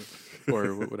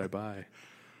 or what would I buy?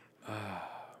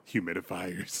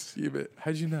 Humidifiers.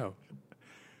 How'd you know?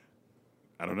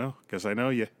 I don't know. Guess I know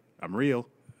you. I'm real.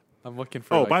 I'm looking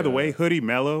for. Oh, by the way, Hoodie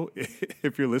Mello,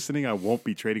 if you're listening, I won't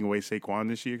be trading away Saquon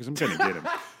this year because I'm going to get him.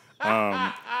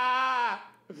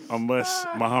 Unless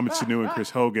Mohamed Sanu and Chris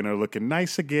Hogan are looking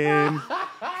nice again,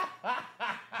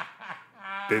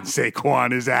 then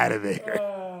Saquon is out of there.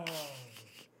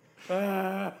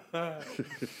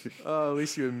 Oh, at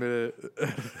least you admit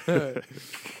it.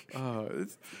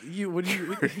 You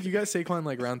got Saquon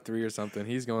like round 3 or something.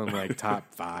 He's going like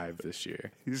top 5 this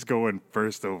year. He's going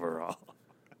first overall.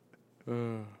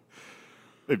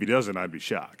 If he doesn't, I'd be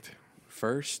shocked.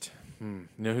 First? You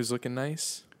know who's looking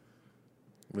nice?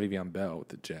 Le'Veon Bell with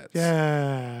the Jets.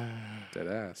 Yeah. Dead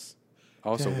ass.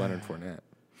 Also Leonard Fournette.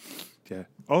 Yeah.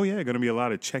 Oh, yeah. Going to be a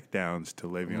lot of checkdowns to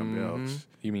Le'Veon Bell.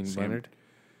 You mean Leonard?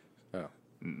 Oh.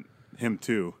 Him,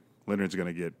 too. Leonard's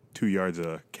going to get 2 yards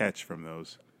a catch from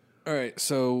those. All right,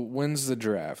 so when's the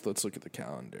draft? Let's look at the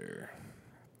calendar.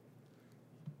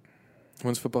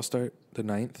 When's football start? The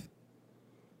 9th?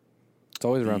 It's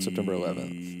always around September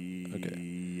 11th. Okay.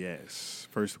 Yes.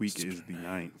 First week is the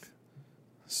 9th.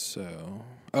 So,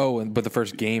 but the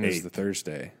first game is the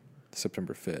Thursday,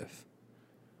 September 5th.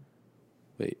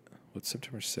 Wait, what's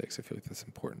September 6th? I feel like that's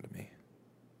important to me.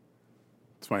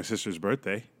 It's my sister's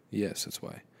birthday. Yes, that's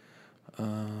why.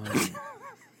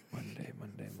 Monday.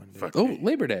 Fuck Oh, me.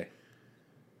 Labor Day.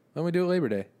 Why don't we do it Labor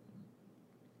Day?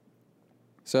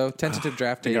 So, tentative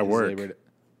draft date is work. Labor Day.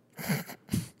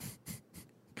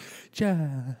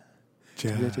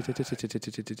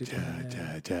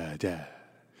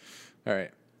 All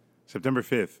right. September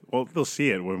 5th. Well, they'll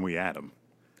see it when we add them.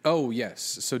 Oh, yes.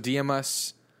 So DM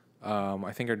us.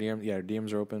 I think our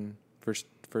DMs are open.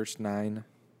 First 9.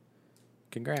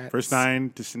 Congrats. First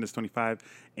 9 to send us 25.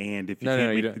 And if you No,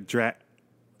 can't you make the don't. draft,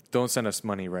 Don't send us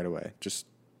money right away. Just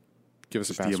give us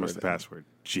a password. DM us the password.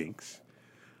 Jinx.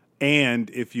 And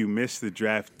if you miss the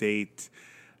draft date,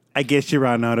 I guess you're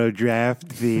on auto draft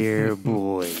there,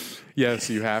 boy. Yes,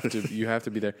 you have to. You have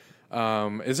to be there.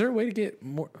 Is there a way to get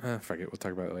more? Fuck it. We'll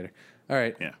talk about it later. All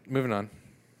right. Yeah. Moving on.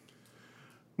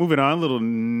 Moving on, little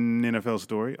NFL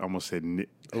story. Almost said nit.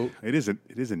 Oh. It is a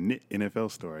nit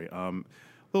NFL story.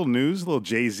 Little news, little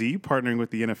Jay-Z partnering with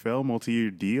the NFL,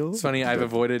 multi-year deal. It's funny. I've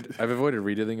avoided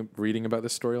reading about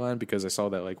this storyline because I saw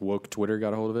that like woke Twitter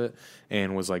got a hold of it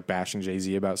and was like bashing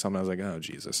Jay-Z about something. I was like, oh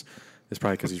Jesus, it's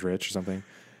probably because he's rich or something.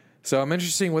 So I'm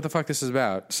interested in what the fuck this is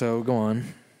about. So go on.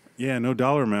 Yeah, no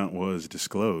dollar amount was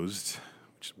disclosed,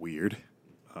 which is weird.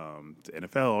 The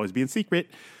NFL always being secret,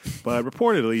 but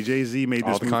reportedly Jay-Z made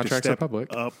All this the move to contracts are step public.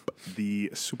 up the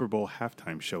Super Bowl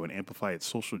halftime show and amplify its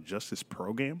social justice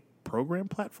program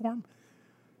platform.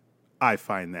 I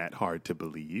find that hard to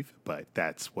believe, but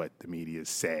that's what the media is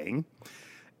saying.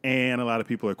 And a lot of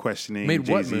people are questioning Made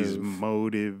what Jay-Z's move?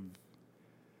 motive.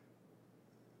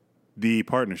 The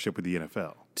partnership with the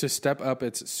NFL. To step up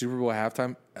its Super Bowl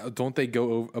halftime, don't they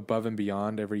go above and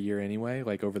beyond every year anyway,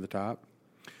 like over the top?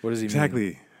 What does he mean?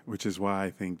 Exactly, which is why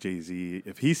I think Jay-Z,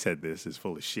 if he said this, is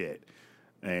full of shit.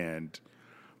 And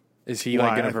Is he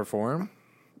like going to perform?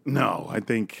 no, I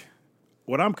think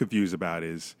what I'm confused about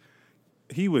is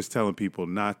he was telling people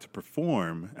not to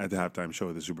perform at the halftime show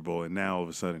of the Super Bowl, and now all of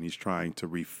a sudden he's trying to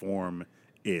reform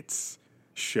its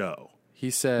show. He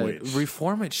said, Which-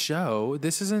 reform its show.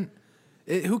 This isn't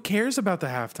Who cares about the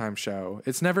halftime show?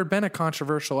 It's never been a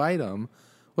controversial item.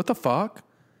 What the fuck?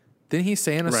 Didn't he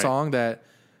say in a song that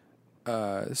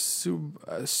I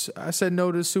said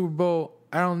no to the Super Bowl?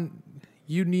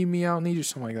 You need me, I don't need you,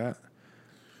 something like that.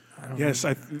 Yes,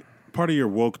 part of your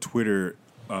woke Twitter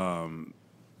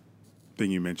thing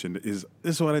you mentioned is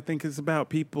this is what I think it's about.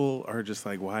 People are just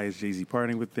like, why is Jay-Z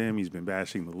partying with them? He's been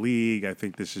bashing the league. I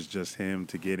think this is just him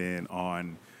to get in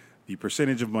on the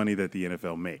percentage of money that the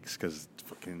NFL makes because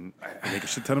fucking they make a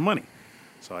shit ton of money.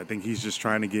 So I think he's just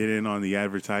trying to get in on the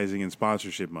advertising and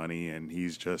sponsorship money, and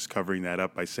he's just covering that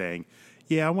up by saying,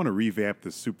 yeah, I want to revamp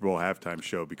the Super Bowl halftime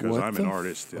show because I'm an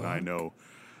artist and I know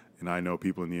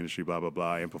people in the industry, blah, blah,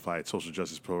 blah, Amplified Social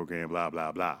Justice Program, blah,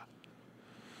 blah, blah.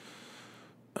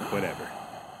 Whatever.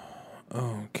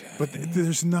 Okay. But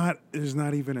there's not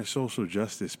even a social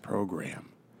justice program.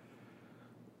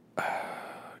 God.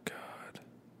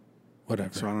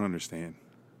 Whatever. So I don't understand.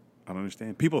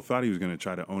 People thought he was going to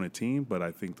try to own a team, but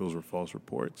I think those were false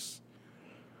reports.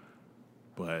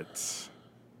 But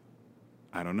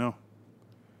I don't know.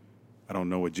 I don't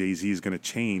know what Jay-Z is going to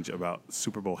change about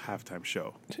Super Bowl halftime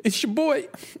show. It's your boy.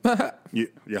 You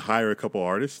hire a couple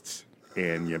artists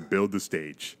and you build the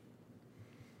stage.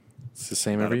 It's the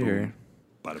same every year.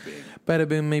 Bada bing. Bada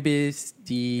boom, maybe And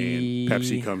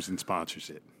Pepsi comes and sponsors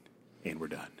it. And we're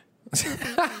done.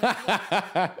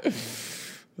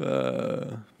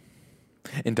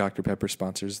 And Dr. Pepper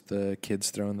sponsors the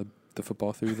kids throwing the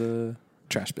football through the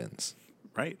trash bins.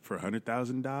 Right, for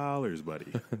 $100,000,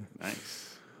 buddy.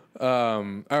 Nice.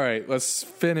 All right, let's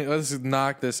finish. Let's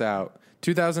knock this out.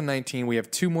 2019, we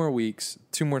have 2 more weeks,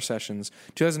 2 more sessions.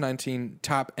 2019,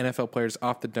 top NFL players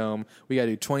off the dome. We got to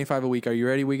do 25 a week. Are you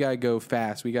ready? We got to go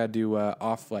fast. We got to do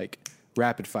off like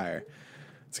rapid fire.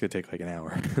 It's going to take like an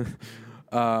hour.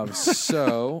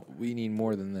 So we need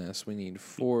more than this. We need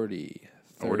 40.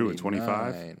 We're doing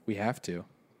 25? We have to.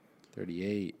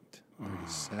 38,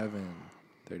 37,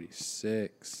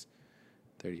 36,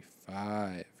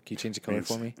 35. Can you change the color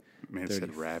for me? Man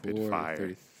said rapid fire.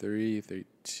 33,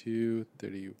 32,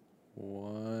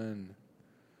 31,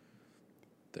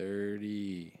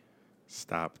 30.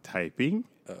 Stop typing.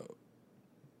 Oh.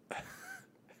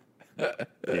 Yeah.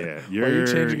 Why are you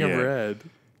changing them red?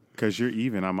 Because you're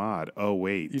even, I'm odd. Oh,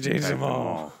 wait. You changed them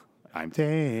all. I'm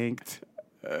tanked.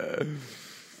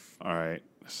 All right.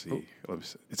 Let's see.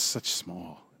 It's such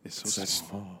small. It's so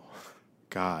small.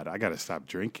 God, I got to stop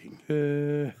drinking.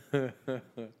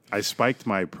 I spiked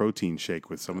my protein shake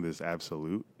with some of this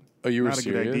Absolute. Oh, you were Not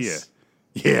serious?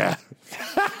 a good idea.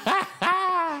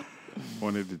 Yeah.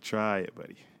 Wanted to try it,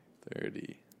 buddy.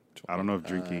 30. I don't know if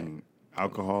drinking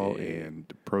alcohol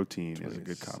and protein is a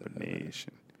good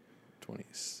combination.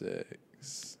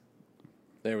 26.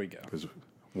 There we go. Because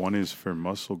one is for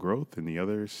muscle growth and the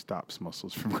other stops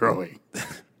muscles from growing.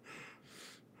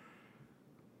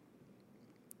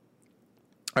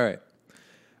 All right.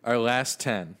 Our last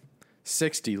 10.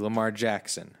 60, Lamar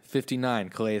Jackson. 59,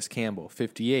 Calais Campbell.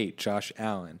 58, Josh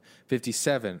Allen.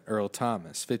 57, Earl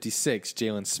Thomas. 56,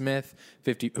 Jalen Smith.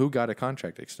 50, who got a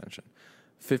contract extension.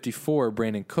 54,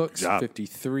 Brandon Cooks.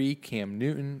 53, Cam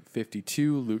Newton.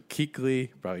 52, Luke Kuechly,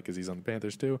 probably because he's on the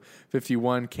Panthers too.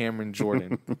 51, Cameron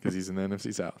Jordan, because he's in the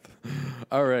NFC South.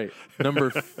 All right, number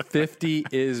 50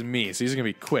 is me. So these are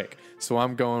going to be quick. So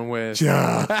I'm going with...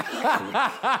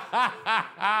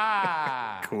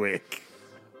 Quick.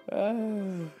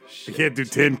 You can't do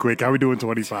 10 quick. How are we doing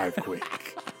 25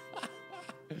 quick?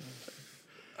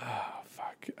 Oh,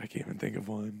 fuck. I can't even think of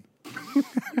one.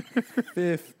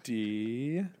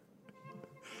 50.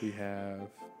 We have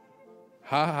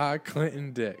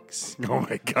Clinton Dix. Oh,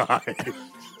 my God.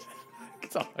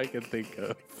 That's all I can think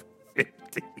of.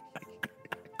 50.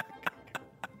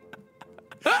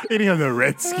 Any of the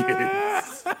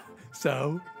Redskins.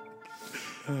 So?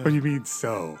 What do you mean,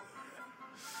 so?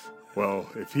 Well,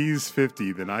 if he's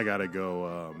 50, then I got to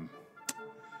go,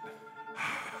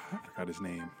 I forgot his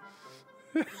name.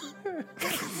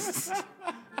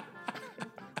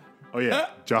 Oh, yeah.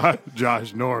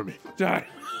 Josh Norman.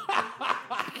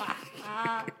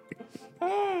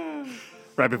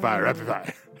 Rapid fire.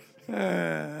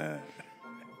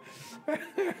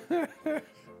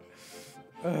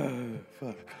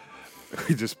 Fuck.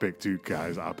 We just picked 2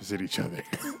 guys opposite each other.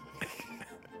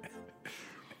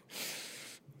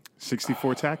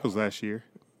 64 tackles last year.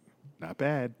 Not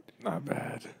bad. Not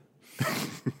bad.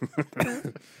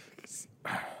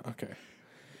 Okay.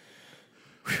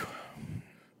 Whew.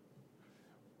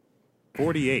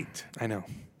 48. I know.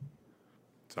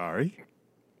 Sorry.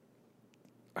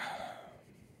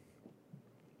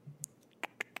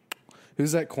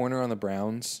 Who's that corner on the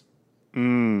Browns?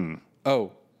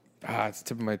 Oh. It's the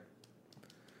tip of my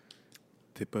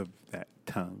tip of that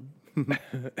tongue.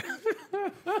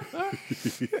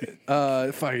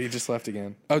 Fuck, he just left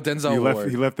again. Oh, Denzel Ward.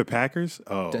 He left the Packers?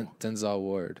 Oh. Denzel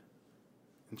Ward.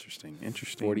 Interesting.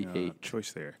 48.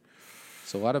 Choice there.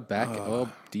 So a lot of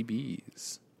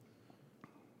DBs.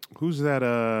 Who's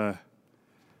that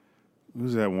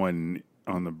one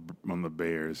on the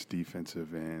Bears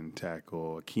defensive end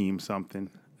tackle? Akeem something?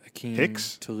 Akeem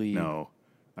Hicks? Talib. No.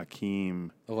 Akeem.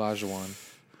 Olajuwon.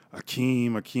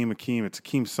 Akeem. It's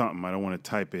Akeem something. I don't want to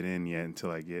type it in yet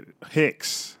until I get it.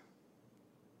 Hicks.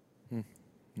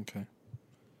 Okay.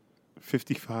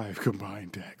 55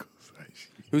 combined tackles.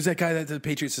 Who's that guy that the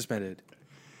Patriots suspended?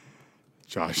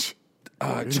 Josh.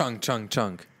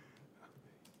 Chung.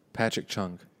 Patrick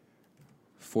Chung.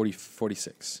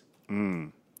 46.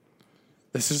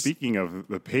 This is Speaking of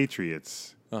the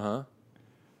Patriots. Let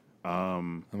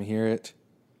me hear it.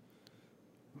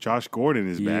 Josh Gordon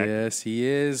is back. Yes, he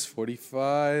is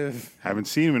 45. Haven't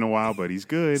seen him in a while, but he's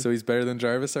good. So he's better than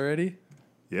Jarvis already?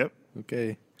 Yep.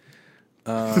 Okay.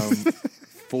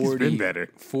 40, been better.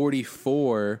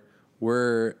 44,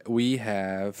 where we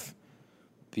have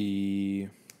the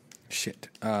shit.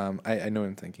 I know what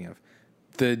I'm thinking of.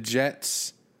 The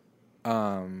Jets.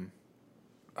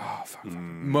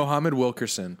 Mohammed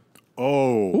Wilkerson.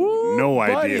 Oh, Ooh, no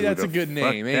buddy, idea. Who that's the a good fuck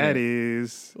name, ain't that it?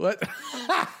 is. What?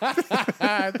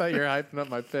 I thought you were hyping up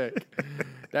my pick.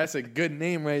 That's a good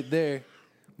name right there.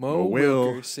 Mo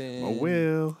Wilkerson. Mo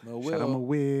Will. Shout out Mo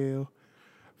Will.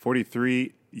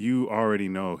 43, you already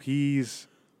know. He's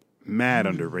mad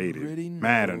underrated.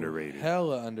 Mad underrated.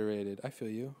 Hella underrated. I feel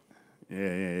you.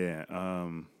 Yeah.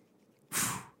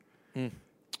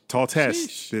 Tall test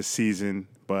Sheesh. this season,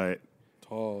 but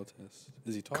Tall test.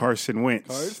 Is he tall? Carson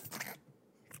Wentz.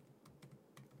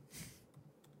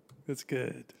 That's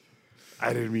good.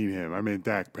 I didn't mean him. I meant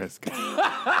Dak Prescott.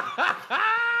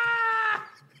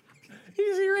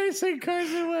 He's erasing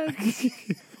Carson Wentz.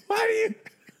 Why do you?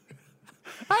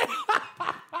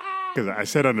 Because I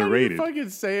said How do you underrated. fucking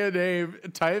say a name,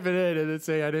 type it in, and then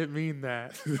say I didn't mean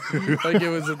that? Like it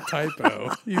was a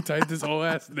typo. You typed his whole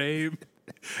ass name.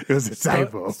 It was a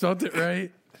typo. Spelled it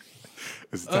right.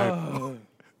 It was a typo.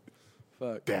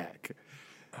 Fuck.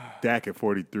 Dak at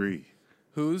 43.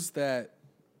 Who's that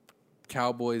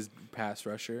Cowboys pass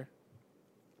rusher?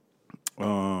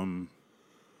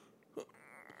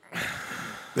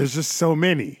 There's just so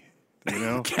many, you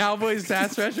know? Cowboys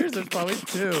pass rushers? There's probably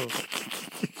two.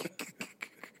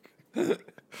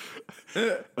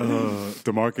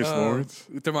 DeMarcus Lawrence.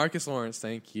 DeMarcus Lawrence,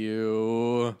 thank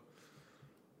you.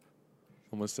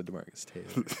 Almost said DeMarcus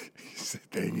Taylor. He said,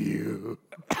 thank you.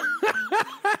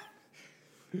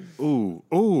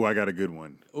 Ooh, I got a good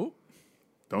one. Oh,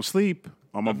 Don't sleep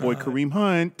on my boy Kareem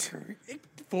Hunt.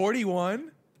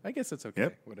 41? I guess that's okay.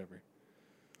 Yep. Whatever.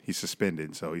 He's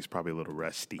suspended, so he's probably a little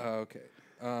rusty. Okay.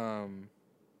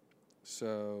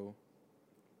 So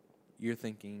you're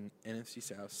thinking NFC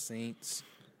South Saints,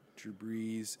 Drew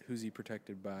Brees. Who's he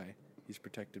protected by? He's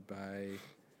protected by.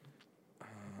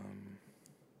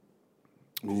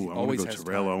 Ooh, I'm always going to has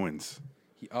go Terrell time. Owens.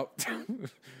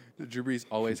 Drew Brees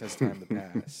always has time to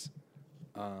pass.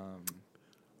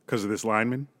 Because of this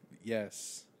lineman?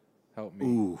 Yes. Help me.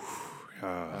 Ooh.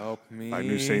 Help me. If I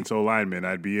knew Saints O lineman,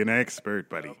 I'd be an expert,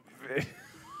 buddy. You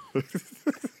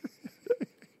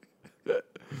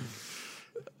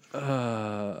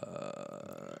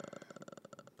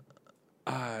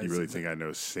really think I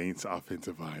know Saints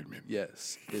offensive linemen?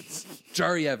 Yes. It's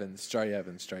Jari Evans.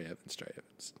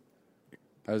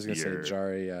 I was going to say You're-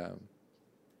 Jari.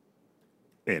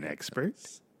 An expert?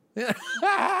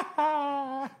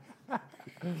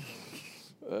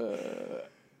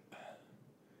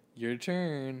 Your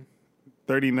turn.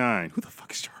 39. Who the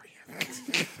fuck is Jari Evans?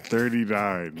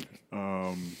 39.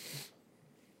 I've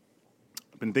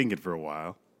been thinking for a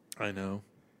while. I know.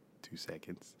 2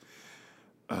 seconds.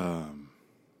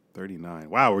 39.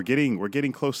 Wow, we're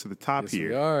getting close to the top Yes, here.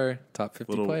 we are. Top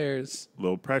 50 Little- players.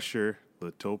 Little pressure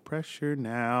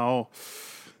now.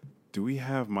 Do we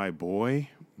have my boy?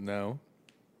 No.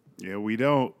 Yeah, we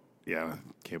don't. Yeah,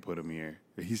 can't put him here.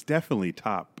 He's definitely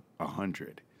top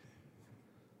 100.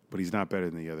 But he's not better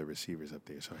than the other receivers up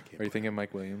there, so I can't. Are you put thinking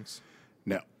Mike Williams?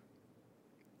 No.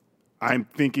 I'm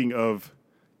thinking of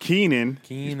Keenan.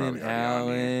 He's Keenan probably already on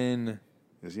here. Allen.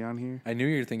 Is he on here? I knew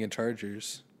you were thinking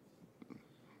Chargers.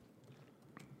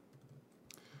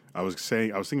 I was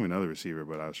thinking of another receiver,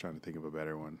 but I was trying to think of a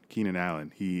better one. Keenan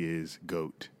Allen, he is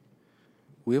GOAT.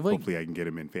 We have Hopefully I can get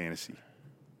him in fantasy.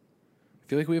 I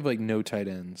feel like we have no tight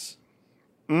ends.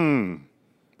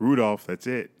 Rudolph, that's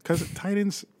it. Because tight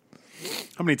ends,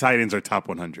 how many tight ends are top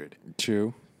 100?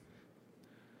 True.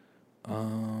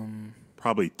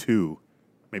 Probably 2.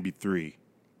 Maybe 3.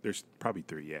 There's probably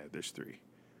 3. Yeah, there's 3.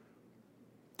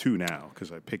 2 now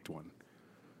because I picked one.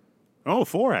 Oh,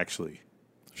 4 actually.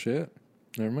 Shit.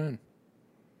 Never mind.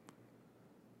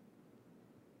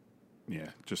 Yeah,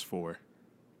 just 4.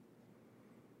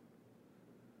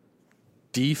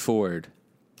 D Ford.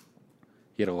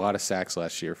 He had a lot of sacks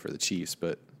last year for the Chiefs,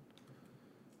 but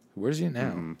where's he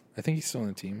now? Mm-hmm. I think he's still on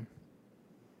the team.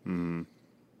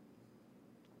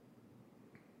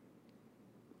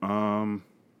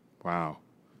 Wow.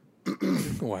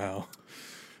 Wow.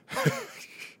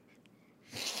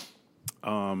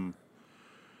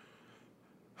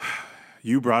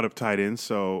 You brought up tight end,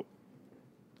 so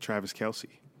Travis Kelce.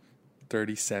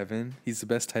 37. He's the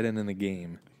best tight end in the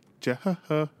game.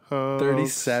 37.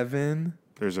 37.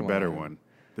 There's a better one.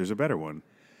 There's a better one.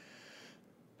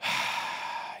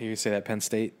 You say that Penn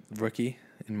State rookie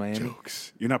in Miami?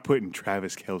 Jokes. You're not putting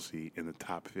Travis Kelce in the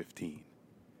top 15.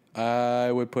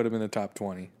 I would put him in the top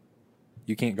 20.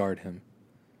 You can't guard him.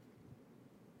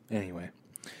 Anyway,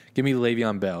 give me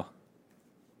Le'Veon Bell.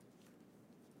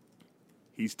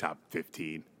 He's top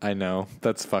 15. I know.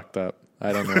 That's fucked up.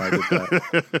 I don't know why I did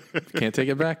that. Can't take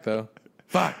it back, though.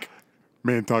 Fuck.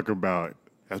 Man, talking about,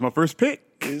 that's my first pick.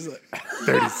 He's like,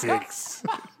 36.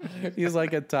 he's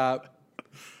like a top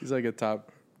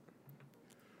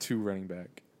 2 running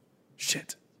back.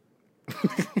 Shit.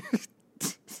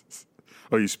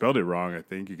 Oh, you spelled it wrong, I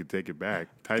think. You could take it back.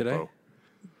 Typo. Did I?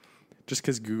 Just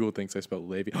because Google thinks I spelled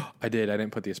Le'Veon. I did. I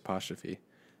didn't put the apostrophe.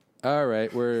 All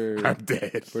right. I'm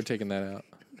dead. We're taking that out.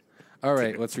 All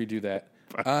right. Let's redo that.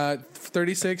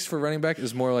 36 for running back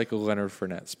is more like a Leonard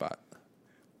Fournette spot.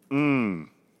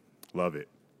 Love it.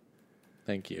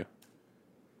 Thank you.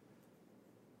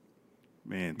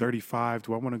 Man, 35.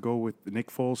 Do I want to go with Nick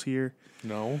Foles here?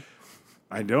 No.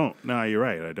 I don't. No, you're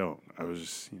right. I don't. I was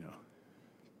just,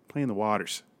 playing the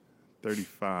waters.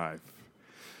 35.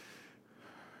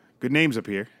 Good names up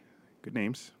here. Good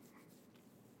names.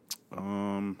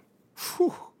 Whew.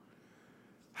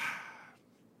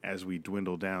 As we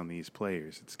dwindle down these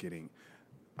players, it's getting.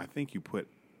 I think you put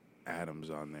Adams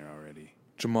on there already.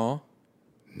 Jamal?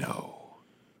 No.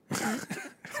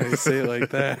 I say it like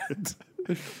that.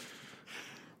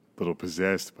 Little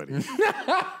possessed, buddy.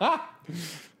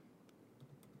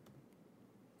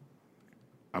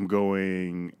 I'm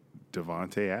going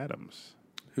Devontae Adams.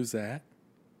 Who's that?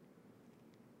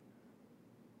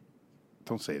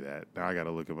 Don't say that. Now I got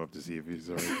to look him up to see if he's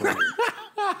the right player.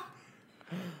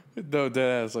 No,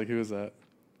 deadass. Like, who is that?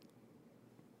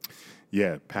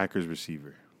 Yeah, Packers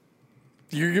receiver.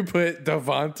 You can put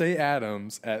Devontae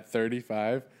Adams at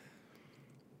 35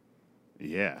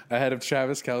 Yeah. ahead of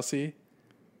Travis Kelce.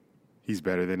 He's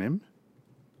better than him?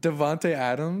 Devontae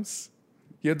Adams?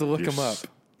 You had to look him up.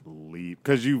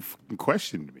 Because you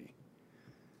questioned me.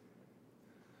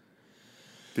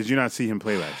 Did you not see him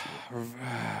play last year?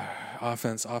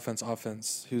 Offense.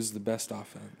 Who's the best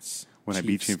offense? When I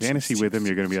beat you in fantasy with him,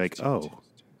 you're going to be like, oh,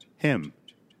 him.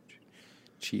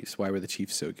 Chiefs. Why were the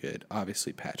Chiefs so good?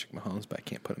 Obviously Patrick Mahomes, but I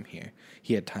can't put him here.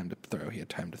 He had time to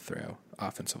throw.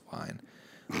 Offensive line.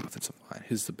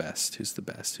 Who's the best?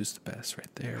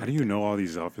 Right there. How do you know all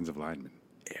these offensive linemen?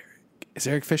 Is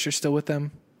Eric Fisher still with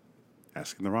them?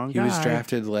 Asking the wrong He guy. was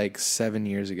drafted like 7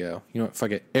 years ago. You know what?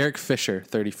 Fuck it. Eric Fisher,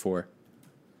 34.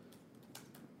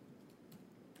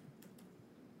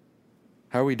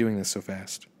 How are we doing this so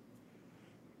fast?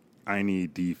 I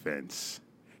need defense.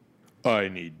 I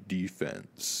need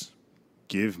defense.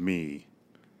 Give me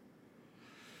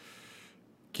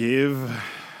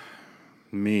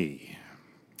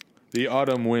The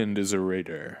autumn wind is a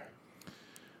raider.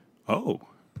 Oh,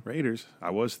 Raiders. I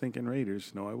was thinking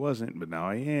Raiders. No, I wasn't, but now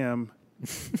I am.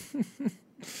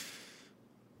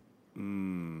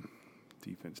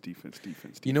 Defense.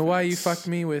 You know why you fucked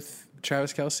me with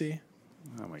Travis Kelce?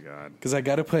 Oh my God. Because I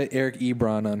got to put Eric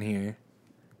Ebron on here,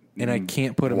 and I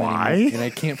can't put him. Why? Anymore. And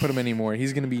I can't put him anymore.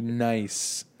 He's gonna be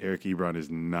nice. Eric Ebron is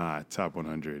not top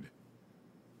 100.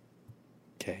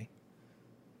 Okay.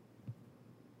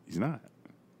 He's not.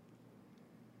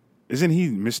 Isn't he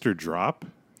Mr. Drop?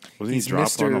 Wasn't he Drop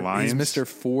on the Lions? He's Mr.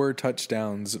 4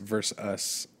 touchdowns versus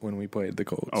us when we played the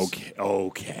Colts.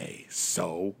 Okay.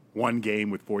 So, one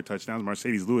game with 4 touchdowns.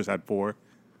 Mercedes Lewis had 4.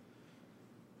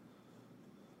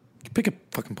 Pick a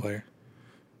fucking player.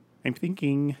 I'm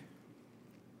thinking.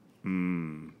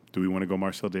 Do we want to go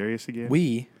Marcel Darius again?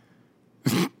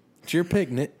 It's your pick,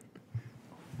 Nick.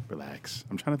 Relax.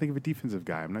 I'm trying to think of a defensive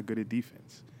guy. I'm not good at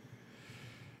defense.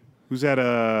 Who's that?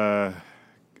 A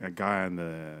guy on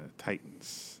the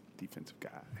Titans. Defensive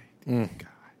guy.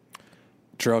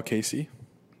 Jarrell Casey.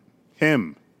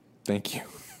 Him. Thank you.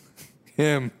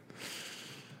 Him.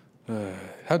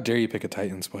 How dare you pick a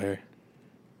Titans player?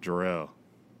 Jarrell.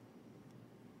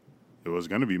 It was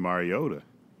going to be Mariota.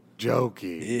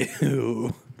 Joking.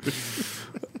 Ew.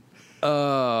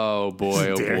 Oh boy!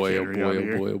 Oh Derrick boy! Oh Henry boy! out Oh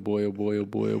here. boy! Oh boy! Oh boy! Oh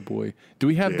boy! Oh boy! Do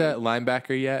we have Yeah. that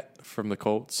linebacker yet from the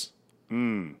Colts?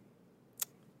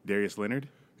 Darius Leonard.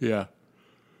 Yeah.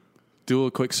 Do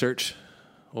a quick search.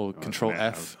 Oh, Control gonna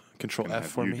F. Control Gonna F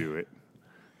have for you me. do it.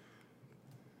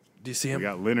 Do you see We him?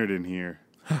 got Leonard in here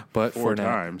But 4 Fournette.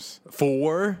 times.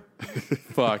 4?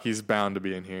 Fuck, he's bound to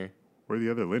be in here. Where are the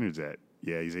other Leonards at?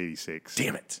 Yeah, he's 86.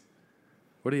 Damn it.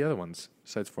 What are the other ones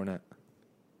besides Fournette?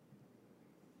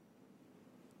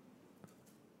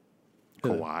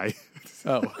 Kawhi.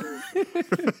 Oh.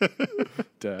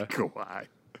 Duh. Kawhi.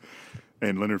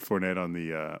 And Leonard Fournette on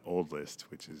the old list,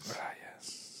 which is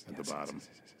Yes. at the bottom.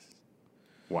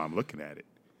 Well, I'm looking at it.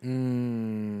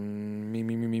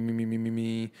 Me.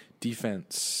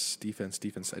 Defense.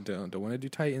 I don't want to do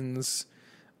Titans.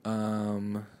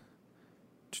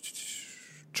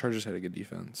 Chargers had a good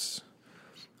defense.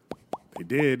 They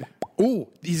did. Ooh,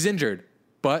 he's injured,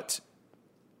 but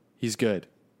he's good.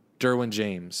 Derwin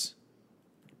James.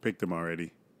 Picked him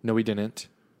already. No, we didn't.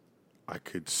 I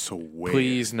could swear.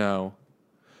 Please, no.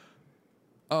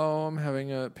 Oh, I'm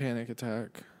having a panic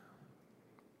attack.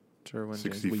 Derwin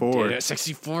James. 64. We did it.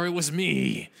 64, it was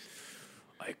me.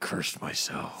 I cursed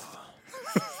myself.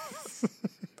 That's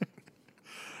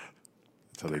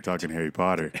how they talk in Harry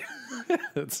Potter.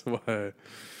 That's why I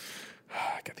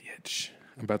got the itch.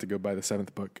 I'm about to go buy the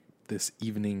 7th book this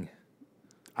evening.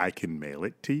 I can mail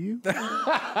it to you?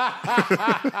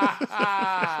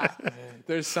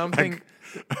 There's something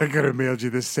I could have mailed you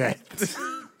the set.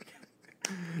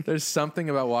 there's something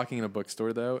about walking in a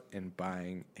bookstore though and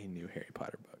buying a new Harry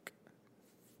Potter book.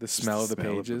 The smell of the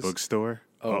Smell pages. the bookstore.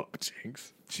 Oh,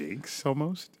 jinx. Jinx,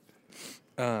 almost.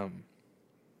 Well,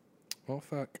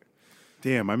 fuck.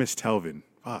 Damn, I miss Telvin.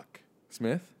 Fuck.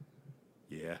 Smith?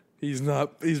 Yeah. He's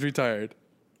retired.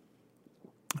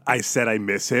 I said I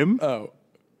miss him. Oh.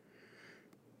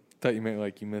 Thought you meant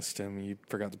like you missed him. You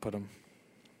forgot to put him.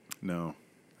 No,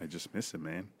 I just miss him,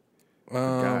 man.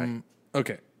 guy.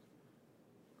 Okay.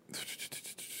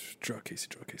 Draw Casey.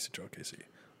 Okay.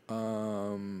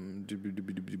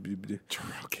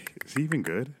 Is he even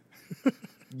good?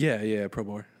 Yeah, Pro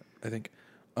Bowler, I think.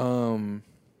 No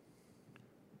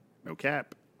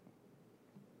cap.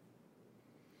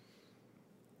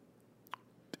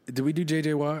 Did we do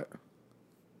JJ Watt?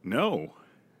 No.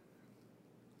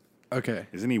 Okay.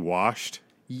 Isn't he washed?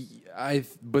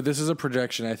 But this is a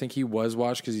projection. I think he was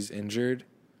watched because he's injured.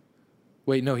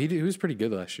 Wait, no, he was pretty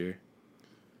good last year.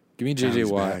 Give me Now JJ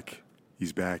he's Watt. back.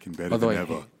 He's back and better Although than I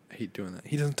ever. hate doing that.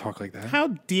 He doesn't talk like that. How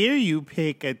dare you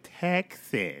pick a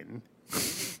Texan?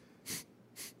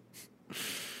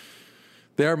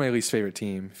 They are my least favorite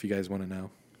team, if you guys want to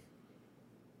know.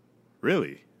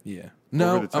 Really? Yeah.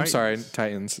 No, the I'm sorry. Titans?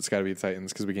 Titans. It's got to be the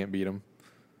Titans because we can't beat them.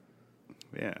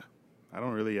 Yeah. I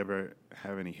don't really ever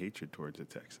have any hatred towards the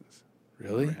Texans.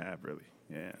 Really? Never have, really.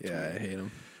 Yeah. it's Yeah, I weird. hate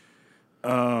them.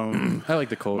 I like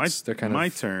the Colts. They're kind my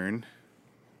of turn.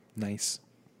 nice.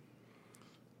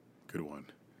 Good one.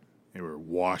 They were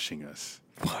washing us.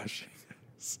 Washing.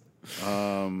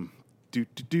 I'm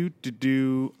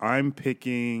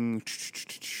picking.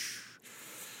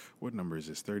 What number is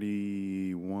this?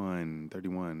 31.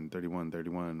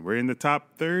 We're in the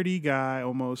top 30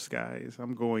 almost, guys.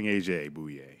 I'm going AJ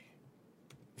Bouye.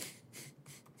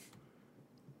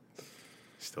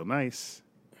 Still nice.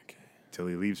 Okay. Till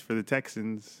he leaves for the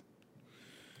Texans.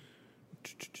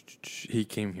 He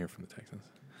came here from the Texans.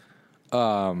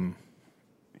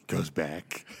 Goes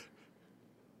back.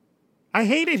 I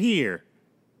hate it here.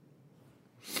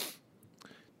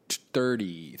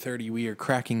 30. We are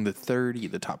cracking the 30,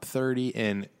 the top 30.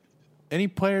 And any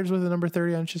players with a number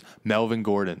 30 on his? Melvin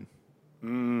Gordon.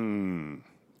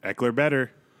 Eckler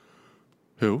better.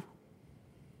 Who?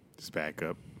 His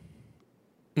backup.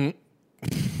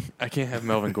 I can't have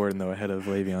Melvin Gordon, though, ahead of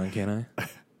Le'Veon, can I?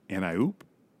 And I oop.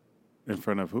 In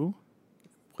front of who?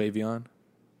 Le'Veon?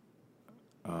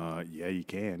 Yeah, you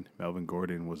can. Melvin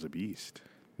Gordon was a beast.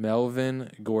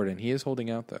 Melvin Gordon. He is holding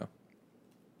out, though.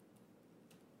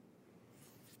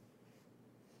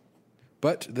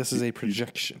 But this is a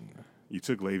projection. You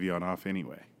took Le'Veon off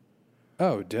anyway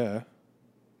Oh, duh.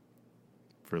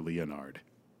 for Leonard.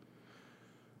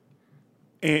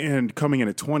 And coming in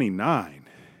at 29,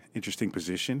 interesting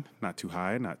position. Not too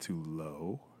high, not too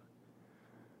low.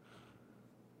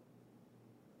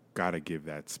 Got to give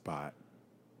that spot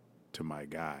to my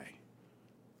guy.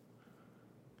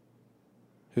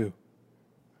 Who?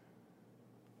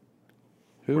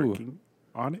 Working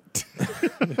on it.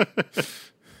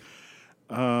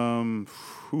 Jawan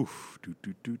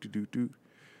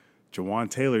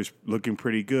Taylor's looking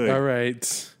pretty good. All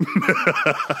right.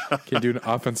 Can do an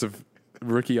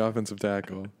rookie offensive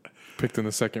tackle. Picked in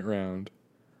the second round.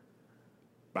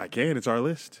 I can. It's our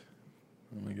list.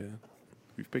 Oh, my God.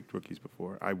 We've picked rookies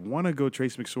before. I want to go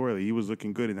Trace McSorley. He was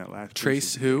looking good in that last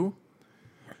Trace preseason. who?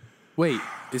 Wait,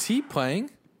 is he playing?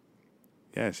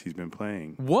 Yes, he's been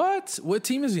playing. What? What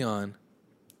team is he on?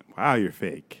 Wow, you're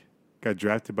fake. Got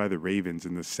drafted by the Ravens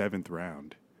in the 7th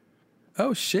round.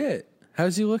 Oh, shit.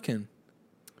 How's he looking?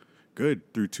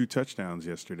 Good. Threw 2 touchdowns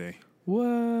yesterday.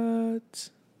 What?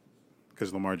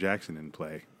 Because Lamar Jackson didn't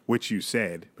play, which you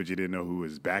said, but you didn't know who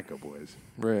his backup was.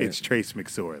 Right. It's Trace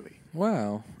McSorley.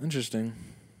 Wow. Interesting.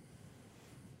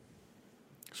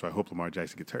 So I hope Lamar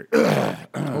Jackson gets hurt.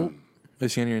 Oh,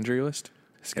 is he on your injury list?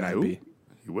 It's And gotta be.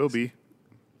 He will be.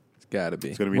 It's gotta be.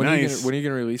 It's gonna be when nice. When are you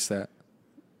gonna release that?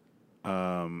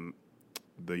 The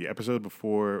episode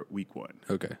before week 1.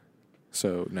 Okay.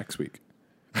 So next week.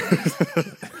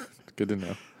 Good to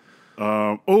know.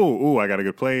 I got a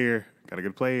good player.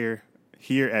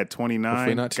 Here at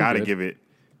 29, not too gotta good. give it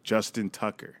Justin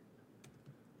Tucker.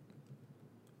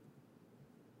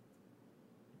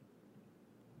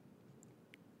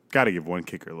 Gotta give one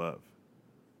kicker love.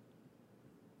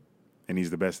 And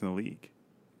he's the best in the league.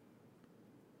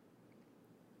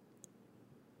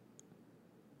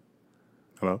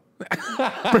 Hello?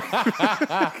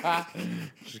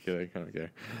 Just kidding. I don't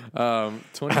care.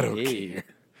 28.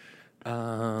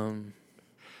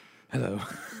 Hello.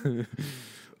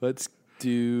 Let's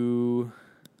do.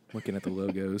 Looking at the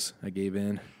logos, I gave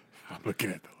in. I'm looking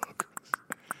at the logos.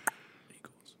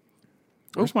 Eagles.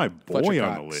 Where's my boy Fletcher on the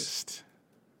Cox. list?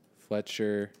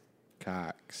 Fletcher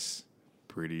Cox.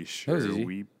 Pretty That was sure easy.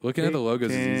 we Looking at the picked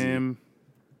logos is easy. him.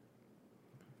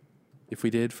 If we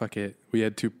did, fuck it. We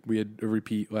had a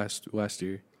repeat last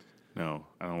year. No,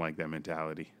 I don't like that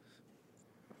mentality.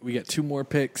 We got 2 more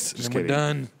picks, Just and then we're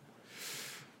kidding. done.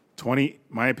 20,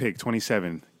 my pick,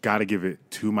 27. Got to give it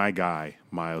to my guy,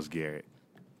 Myles Garrett.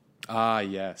 Ah,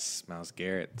 yes, Myles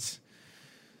Garrett.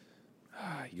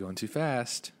 You going too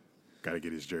fast. Got to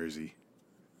get his jersey.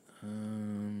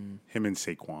 Him and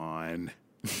Saquon.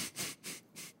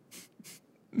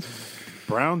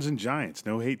 Browns and Giants.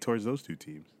 No hate towards those 2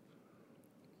 teams.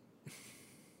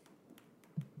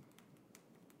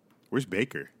 Where's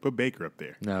Baker? Put Baker up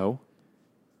there. No.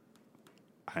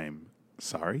 I'm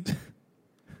sorry.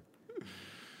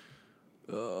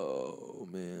 Oh,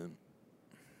 man.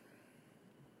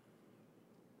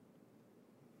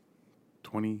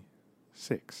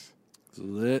 26. This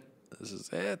is it. This is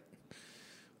it.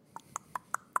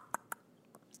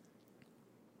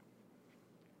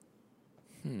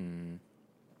 Do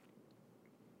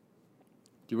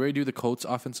we already do the Colts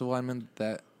offensive lineman,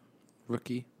 that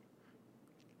rookie?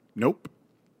 Nope.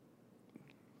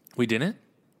 We didn't?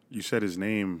 You said his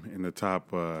name in the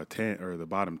top 10 or the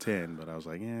bottom 10, but I was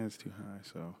like, yeah, it's too high.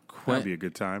 So that'd be a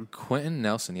good time. Quentin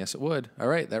Nelson. Yes, it would. All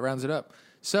right, that rounds it up.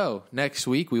 So next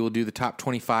week we will do the top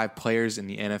 25 players in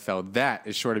the NFL. That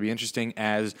is sure to be interesting,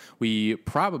 as we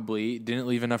probably didn't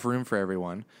leave enough room for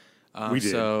everyone. We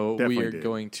did. So we Definitely are did.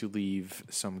 going to leave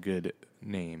some good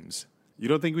names. You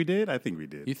don't think we did? I think we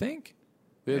did. You think?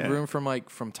 We have Yeah. room from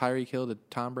Tyreek Hill to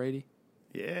Tom Brady?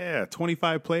 Yeah,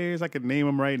 25 players. I could name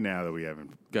them right now that we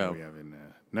haven't. Go. that we haven't.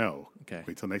 No. Okay.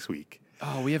 Wait till next week.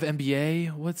 Oh, we have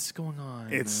NBA? What's going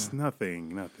on? It's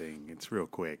nothing. It's real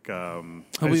quick. I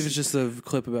believe it's just a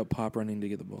clip about Pop running to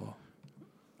get the ball.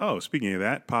 Oh, speaking of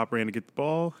that, Pop ran to get the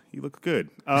ball. He looked good.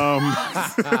 Hold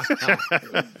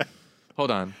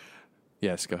on.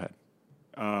 Yes, go ahead.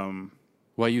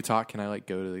 While you talk, can I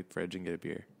go to the fridge and get a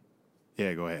beer?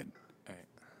 Yeah, go ahead. All right.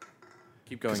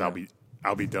 Keep going. Because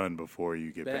I'll be done before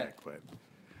you get Bet. back. But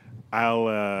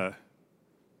I'll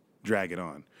drag it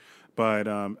on. But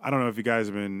I don't know if you guys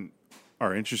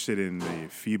are interested in the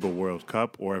FIBA World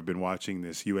Cup or have been watching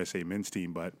this USA men's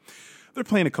team, but they're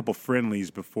playing a couple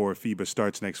friendlies before FIBA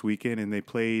starts next weekend, and they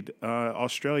played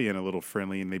Australia in a little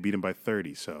friendly, and they beat them by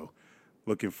 30. So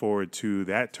looking forward to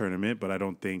that tournament, but I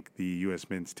don't think the U.S.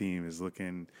 men's team is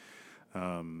looking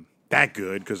that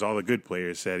good because all the good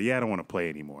players said, yeah, I don't want to play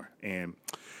anymore. And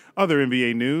other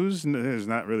NBA news, there's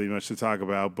not really much to talk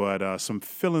about, but some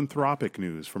philanthropic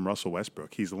news from Russell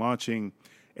Westbrook. He's launching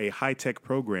a high-tech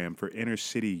program for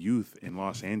inner-city youth in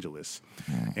Los Angeles.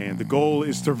 And the goal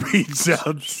is to reach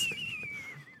out.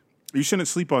 You shouldn't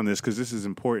sleep on this because this is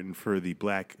important for the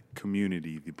black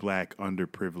community, the black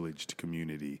underprivileged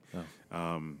community.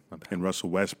 And Russell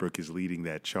Westbrook is leading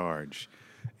that charge.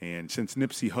 And since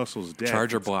Nipsey Hussle's death,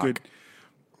 Charge or it's block?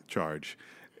 Charge.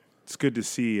 It's good to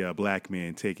see a black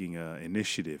man taking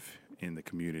initiative in the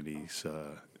communities.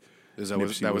 Is that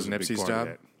was a big Nipsey's part of job?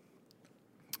 that.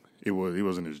 It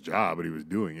wasn't his job, but he was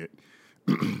doing it.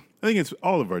 I think it's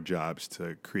all of our jobs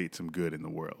to create some good in the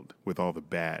world with all the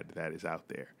bad that is out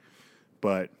there.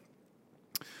 But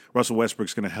Russell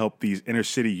Westbrook's going to help these inner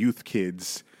city youth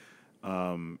kids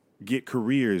get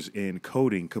careers in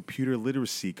coding, computer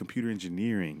literacy, computer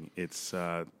engineering. It's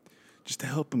just to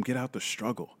help them get out the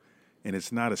struggle. And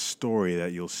it's not a story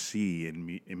that you'll see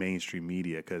in mainstream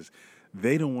media because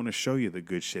they don't want to show you the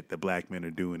good shit that black men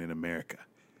are doing in America.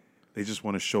 They just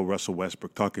want to show Russell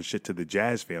Westbrook talking shit to the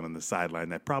Jazz fan on the sideline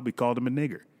that probably called him a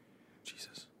nigger.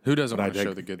 Jesus. Who doesn't want to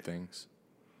show the good things?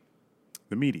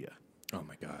 The media. Oh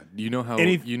my God. You know how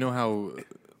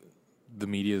the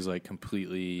media is like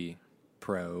completely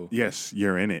pro. Yes,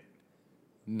 you're in it.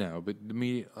 No, but the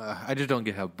media, I just don't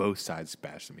get how both sides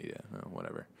bash the media. Oh,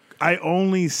 whatever. I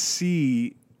only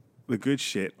see the good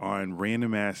shit on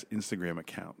random ass Instagram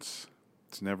accounts.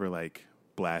 It's never like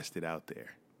blasted out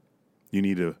there. You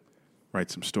need to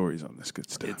write some stories on this good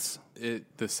stuff.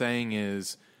 The saying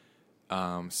is,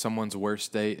 someone's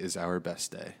worst day is our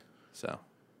best day. So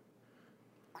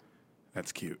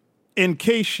that's cute. In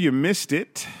case you missed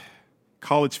it,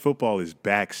 college football is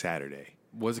back Saturday.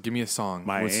 Give me a song.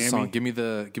 Miami. What's the song? Give me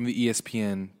the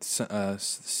ESPN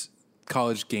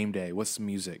college game day. What's the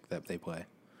music that they play?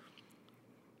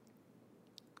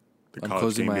 The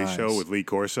college game day show with Lee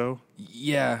Corso.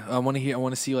 Yeah, I want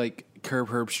to see like Curb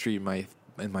Herb Street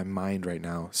in my mind right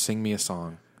now. Sing me a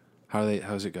song.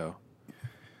 How's it go?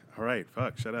 All right,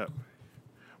 fuck, shut up.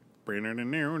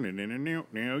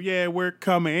 Yeah, we're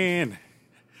coming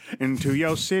into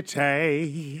your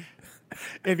city.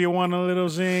 If you want a little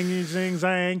zing, you zing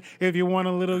zang. If you want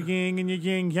a little yin and you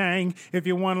yin yang. If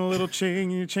you want a little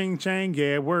ching, you ching chang.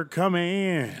 Yeah, we're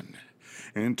coming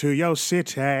into your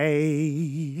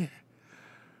city.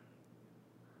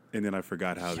 And then I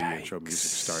forgot how the intro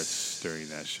music starts during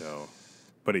that show.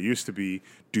 But it used to be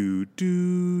do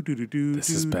do do do do. This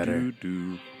is better.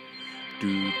 Do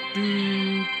do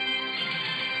do.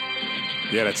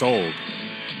 Yeah, that's old.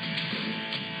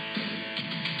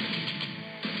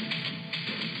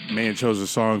 Man chose a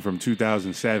song from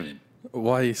 2007.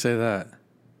 Why do you say that?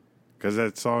 Because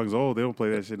that song's old. They don't play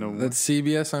that shit no more. That's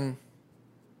CBS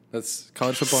that's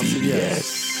college football on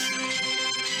CBS.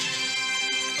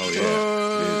 Oh,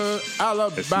 yeah.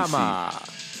 Alabama.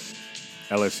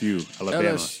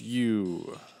 Alabama.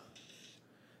 LSU.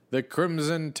 The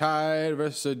Crimson Tide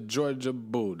versus the Georgia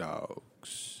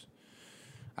Bulldogs.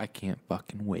 I can't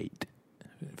fucking wait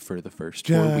for the first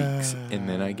 4 weeks, and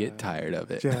then I get tired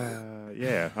of it.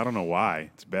 Yeah, I don't know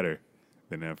why. It's better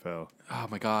than NFL. Oh,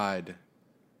 my God.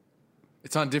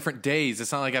 It's on different days.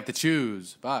 It's not like I have to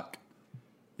choose. Fuck.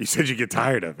 You said you get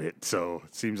tired of it, so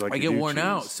it seems like I you get do worn choose.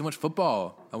 out. So much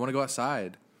football. I want to go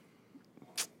outside.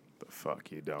 The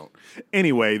fuck you don't.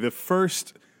 Anyway, the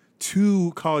first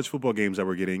 2 college football games that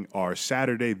we're getting are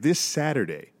this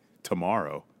Saturday,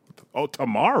 tomorrow. Oh,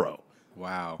 tomorrow.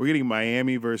 Wow. We're getting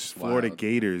Miami versus Florida Wild.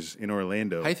 Gators in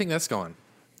Orlando. How do you think that's going?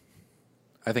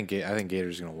 I think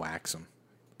Gators are going to wax them.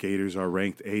 Gators are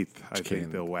ranked 8th. I kidding.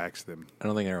 think they'll wax them. I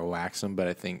don't think they're going to wax them, but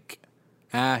I think,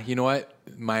 you know what?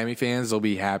 Miami fans, they'll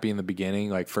be happy in the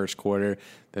beginning, like first quarter.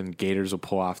 Then Gators will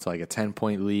pull off to like a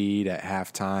 10-point lead at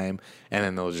halftime, and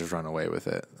then they'll just run away with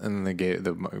it. And then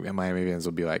the Miami fans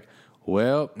will be like,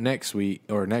 well, next week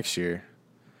or next year.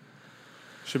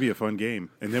 Should be a fun game.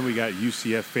 And then we got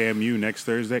UCF FAMU next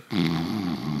Thursday.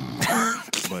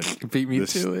 But Beat me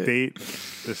to it.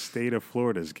 The state of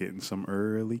Florida is getting some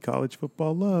early college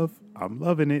football love. I'm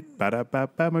loving it.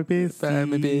 Ba-da-ba-ba, my bestie. Bye,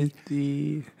 my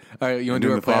bestie. All right, you want to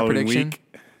do And our playoff prediction? Week,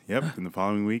 yep, in the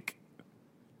following week,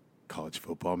 college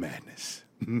football madness.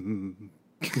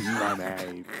 My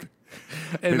name.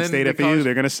 And then State the FAU,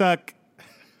 they're going to suck.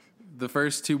 The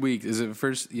first 2 weeks, is it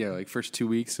first? Yeah, like first 2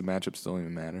 weeks, the matchups don't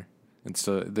even matter. And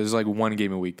so there's like one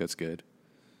game a week that's good.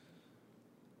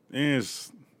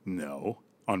 No.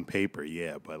 On paper,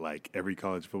 yeah, but like every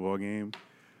college football game,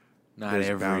 Not there's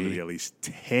every. bound to be at least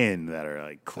 10 that are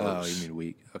like close. Oh, you mean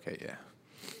week? Okay, yeah.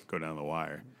 Go down the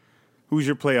wire. Who's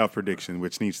your playoff prediction,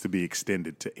 which needs to be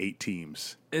extended to 8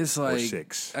 teams? It's or like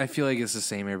 6. I feel like it's the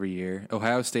same every year.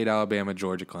 Ohio State, Alabama,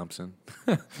 Georgia, Clemson.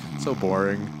 So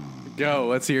boring. Go.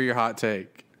 Let's hear your hot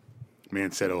take.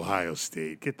 Man said Ohio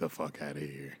State. Get the fuck out of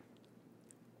here.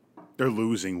 They're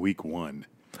losing week 1.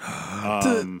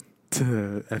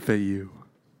 To FAU.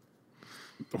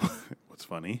 What's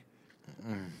funny?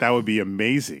 That would be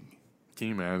amazing Can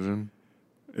you imagine?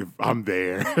 if I'm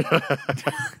there.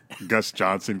 Gus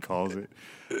Johnson calls it.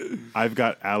 I've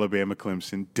got Alabama,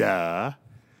 Clemson. Duh.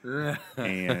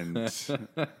 And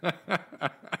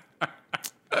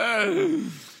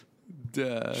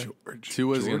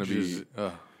Tua's going to be...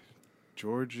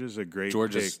 Georgia's a great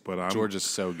Georgia's, pick, but Georgia's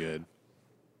so good.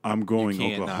 I'm going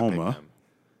Oklahoma.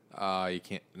 You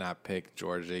can't not pick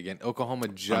Georgia again. Oklahoma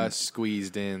just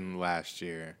squeezed in last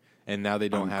year, and now they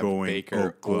don't have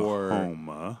Baker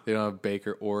Oklahoma. They don't have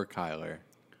Baker or Kyler.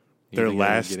 Their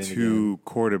last two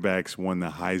quarterbacks won the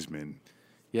Heisman.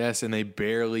 Yes, and they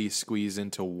barely squeezed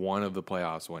into one of the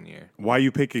playoffs one year. Why are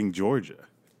you picking Georgia?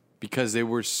 Because they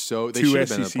were so... They two should have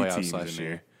been in the SEC playoffs teams last in year.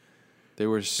 there.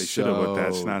 They should have, but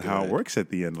that's not how it works at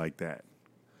the end like that.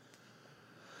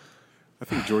 I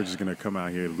think Georgia's going to come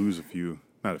out here and lose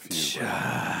not a few, but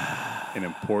an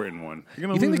important one.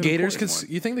 You think the Gators could?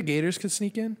 You think the Gators could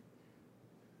sneak in?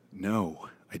 No,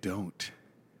 I don't.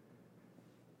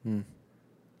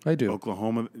 I do.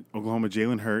 Oklahoma,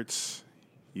 Jalen Hurts,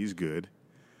 he's good.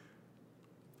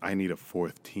 I need a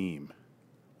fourth team.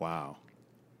 Wow,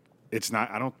 it's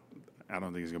not. I don't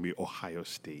think it's going to be Ohio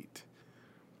State.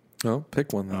 No,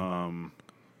 pick one then.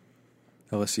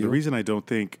 LSU. The reason I don't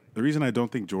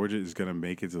think Georgia is going to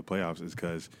make it to the playoffs is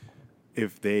because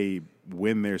if they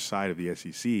win their side of the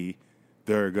SEC,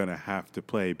 they're going to have to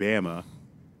play Bama,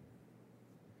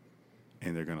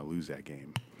 and they're going to lose that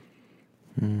game.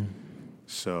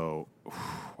 So,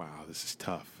 wow, this is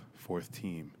tough. Fourth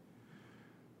team.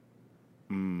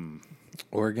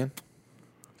 Oregon.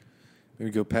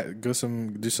 Maybe do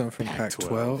something from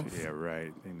Pac-12. Yeah,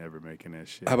 right. They never making that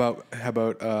shit. How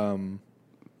about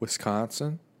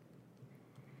Wisconsin?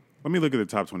 Let me look at the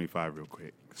top 25 real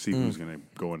quick. See who's going to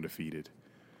go undefeated.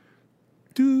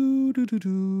 So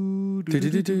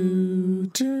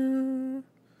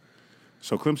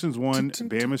Clemson's 1,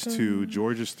 Bama's 2,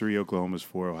 Georgia's 3, Oklahoma's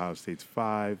 4, Ohio State's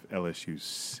 5, LSU's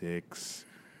 6,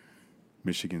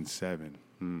 Michigan 7.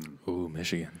 Ooh,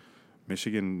 Michigan.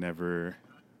 Michigan never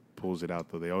pulls it out,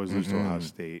 though. They always lose to Ohio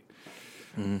State.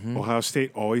 Ohio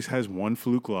State always has one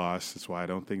fluke loss. That's why I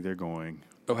don't think they're going.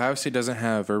 Ohio State doesn't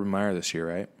have Urban Meyer this year,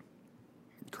 right?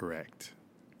 Correct.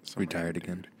 Retired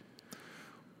again.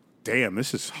 Damn,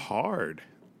 this is hard.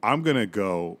 I'm going to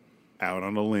go out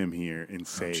on a limb here and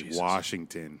say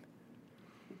Washington.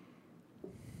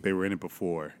 They were in it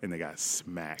before, and they got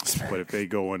smacked. But if they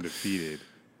go undefeated,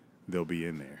 they'll be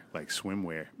in there, like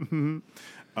swimwear.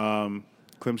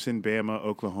 Clemson, Bama,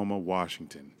 Oklahoma,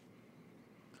 Washington.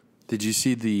 Did you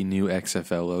see the new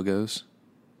XFL logos?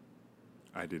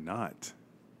 I did not.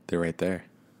 They're right there.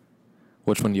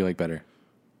 Which one do you like better?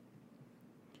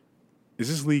 Is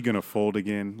this league going to fold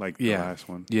again like the last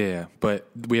one? Yeah. But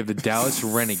we have the Dallas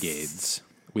Renegades.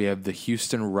 We have the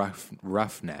Houston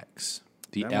Roughnecks.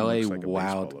 The LA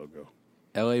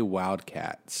LA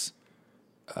Wildcats.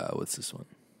 What's this one?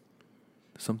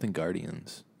 Something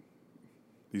Guardians.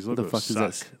 These logos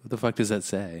suck. What the fuck does that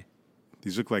say?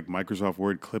 These look like Microsoft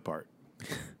Word clip art.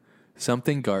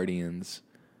 Something Guardians.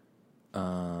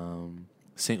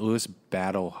 St. Louis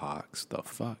Battlehawks. The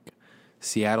fuck?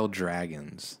 Seattle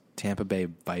Dragons. Tampa Bay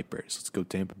Vipers. Let's go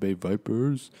Tampa Bay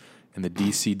Vipers. And the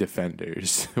DC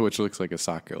Defenders, which looks like a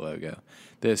soccer logo.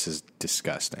 This is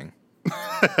disgusting.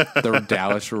 The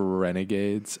Dallas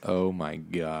Renegades. Oh my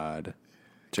God.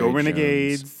 Go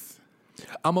Renegades.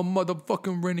 I'm a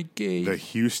motherfucking renegade. The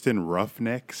Houston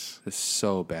Roughnecks. It's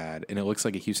so bad. And it looks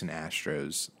like a Houston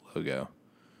Astros logo.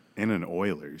 And an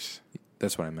Oilers.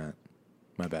 That's what I meant.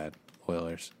 My bad.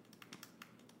 Oilers.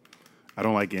 I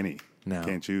don't like any. No.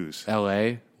 Can't choose.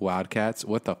 LA Wildcats.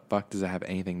 What the fuck does that have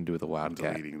anything to do with a I'm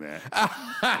Wildcat? deleting that.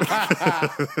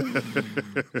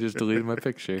 Just deleted my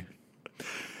picture.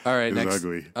 All right, next.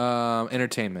 Ugly.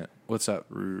 Entertainment. What's up?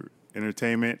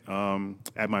 Entertainment.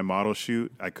 At my model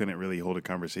shoot, I couldn't really hold a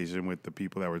conversation with the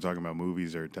people that were talking about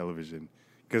movies or television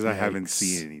because I haven't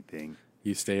seen anything.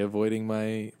 You stay avoiding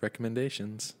my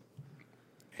recommendations.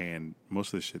 And most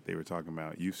of the shit they were talking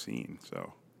about, you've seen.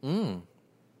 So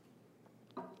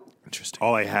Interesting.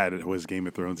 all I had was Game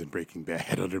of Thrones and Breaking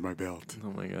Bad under my belt.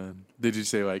 Oh my God. Did you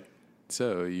say like,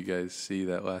 so you guys see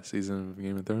that last season of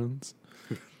Game of Thrones?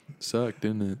 Sucked,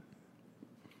 didn't it?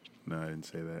 No, I didn't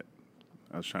say that.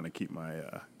 I was trying to keep my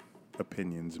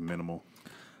opinions minimal.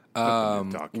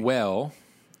 Well,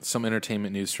 some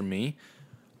entertainment news from me.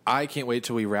 I can't wait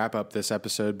till we wrap up this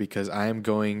episode because I am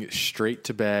going straight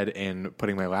to bed and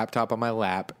putting my laptop on my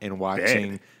lap and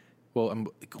watching. Bed? Well,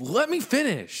 let me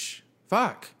finish.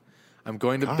 Fuck. I'm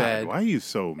going to God, bed. why are you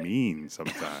so mean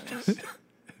sometimes?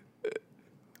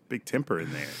 Big temper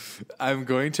in there. I'm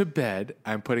going to bed.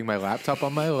 I'm putting my laptop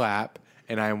on my lap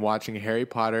and I am watching Harry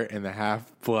Potter and the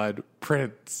Half-Blood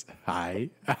Prince. Hi.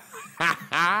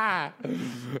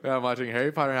 I'm watching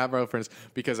Harry Potter and Half-Blood Prince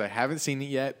because I haven't seen it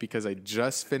yet, because I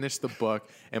just finished the book,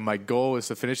 and my goal is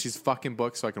to finish these fucking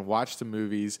books so I can watch the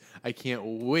movies. I can't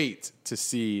wait to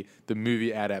see the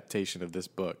movie adaptation of this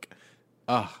book.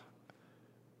 Well,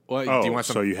 do you want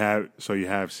some? So you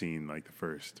have seen like the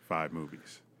first 5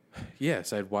 movies.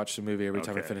 Yes, I'd watch the movie every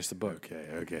time I finish the book.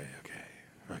 Okay.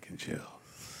 Fucking chill.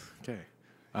 Okay.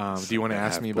 Do you want to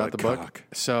ask me about the Half-Blood book? cock.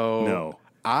 So No.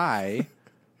 I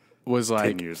was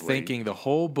like 10 years thinking the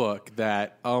whole book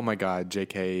that, oh my God,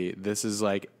 JK, this is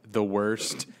like the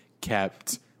worst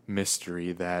kept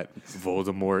mystery that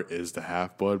Voldemort is the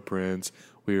Half-Blood Prince.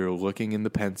 We were looking in the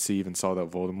Pensieve and saw that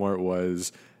Voldemort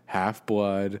was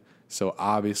half-blood. So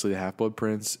obviously the Half-Blood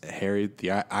Prince, Harry,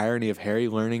 the irony of Harry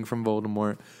learning from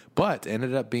Voldemort, but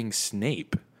ended up being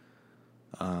Snape.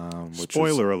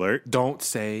 Spoiler alert. Don't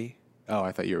say. Oh,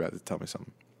 I thought you were about to tell me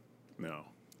something. No.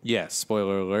 Yes,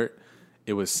 spoiler alert.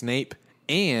 It was Snape,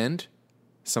 and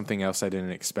something else I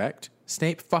didn't expect.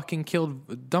 Snape fucking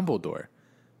killed Dumbledore,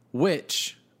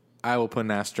 which I will put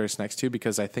an asterisk next to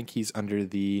because I think he's under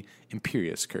the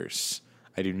Imperius Curse.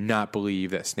 I do not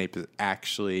believe that Snape is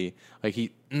actually like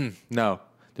he. No,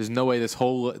 there's no way the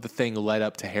thing led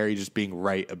up to Harry just being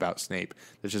right about Snape.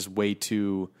 That's just way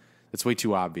too. It's way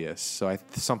too obvious. So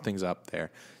something's up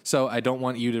there. So I don't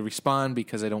want you to respond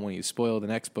because I don't want you to spoil the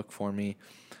next book for me.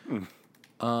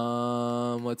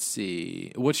 Let's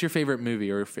see. What's your favorite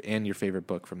movie and your favorite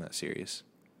book from that series?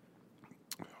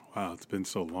 Wow, it's been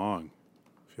so long.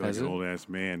 I feel Has like an it? old ass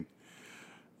man.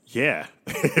 Yeah,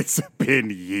 it's been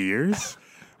years.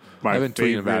 I've been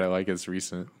tweeting about it like it's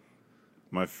recent.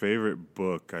 My favorite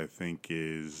book, I think,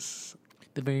 is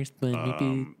The first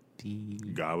one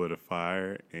Goblet of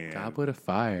Fire and Goblet of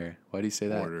Fire. Why do you say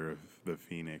that? Order of the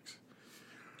Phoenix.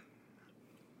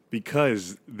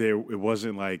 Because it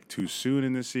wasn't like too soon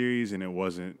in the series, and it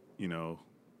wasn't,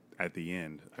 at the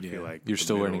end. I feel like you're the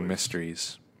still middle learning is-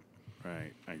 mysteries.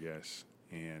 Right, I guess.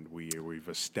 And we've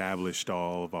established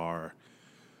all of our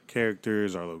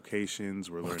characters, our locations.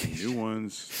 We're learning new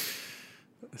ones.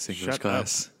 It's English Shut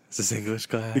class. It's this English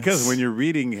class. Because when you're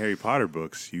reading Harry Potter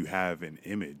books, you have an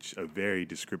image, a very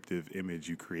descriptive image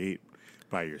you create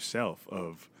by yourself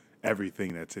of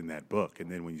everything that's in that book.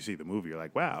 And then when you see the movie, you're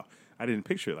like, wow, I didn't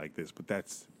picture it like this, but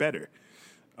that's better.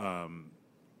 And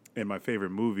my favorite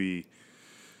movie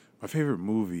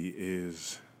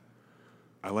is,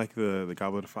 I like the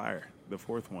Goblet of Fire, the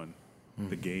 4th one,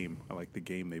 the game. I like the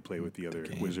game they play with the other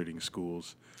wizarding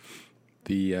schools.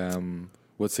 the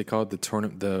what's it called? The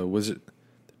tournament.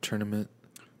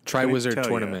 Triwizard tell ya.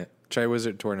 tournament.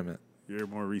 Triwizard tournament. You're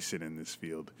more recent in this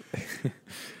field.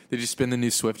 Did you spin the new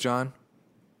Swift, John?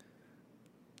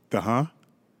 The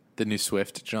The new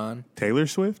Swift, John? Taylor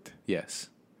Swift? Yes.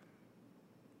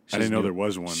 I didn't know there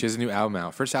was one. She has a new album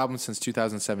out. First album since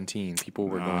 2017. People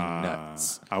were going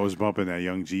nuts. I was bumping that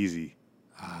Young Jeezy.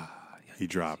 He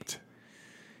dropped.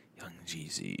 Young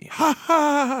Jeezy. Ha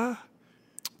ha!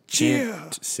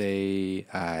 Can't say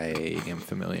I am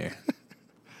familiar.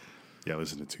 Yeah, I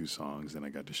listened to 2 songs, and I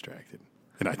got distracted.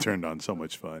 And I turned on So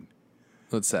Much Fun.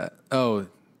 What's that? Oh,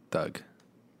 Doug.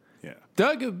 Yeah.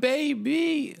 Doug,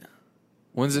 baby.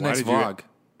 When's the Why next did you- vlog?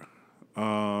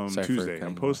 Sorry for Tuesday. cutting I'm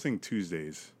you posting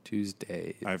Tuesdays.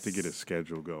 Tuesday. I have to get a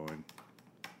schedule going.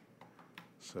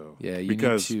 So Yeah, you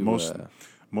because need to,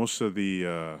 most of the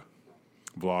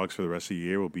vlogs for the rest of the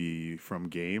year will be from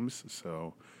games,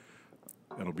 so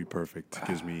that'll be perfect. It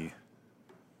gives me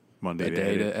Monday A to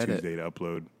day to edit, edit. Tuesday to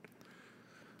upload.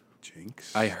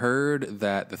 Jinx. I heard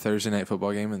that the Thursday night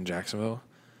football game in Jacksonville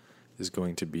is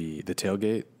going to be, the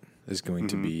tailgate is going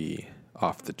to be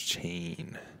off the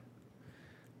chain.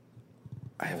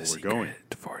 I have a we're secret going.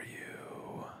 for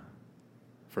you.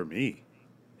 For me,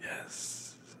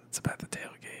 Yes. It's about the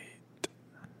tailgate.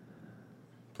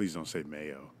 please don't say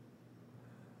mayo.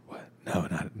 What? No,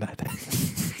 not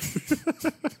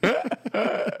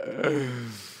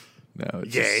No,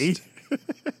 it's Yay! just-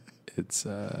 it's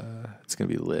gonna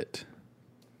be lit.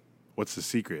 What's the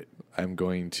secret? I'm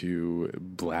going to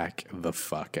black the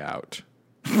fuck out.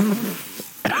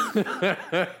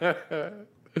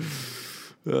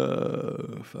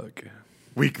 Fuck.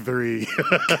 Week 3.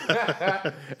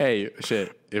 Hey,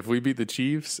 shit. If we beat the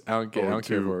Chiefs, I don't care. I don't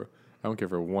care 0-2.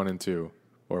 if we're 1-2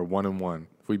 or 1-1.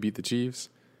 If we beat the Chiefs,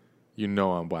 you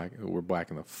know I'm black. We're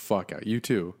blacking the fuck out. You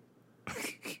too.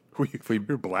 we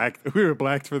were black. We were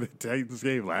blacked for the Titans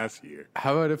game last year.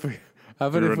 How about if we? How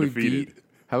about We were if we undefeated. beat?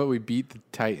 How about we beat the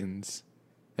Titans?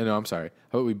 No, I'm sorry.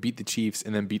 How about we beat the Chiefs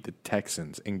and then beat the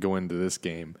Texans and go into this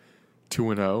game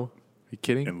 2-0? Are you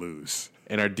kidding? And lose.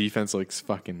 and our defense looks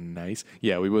fucking nice.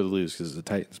 Yeah, we would lose because of the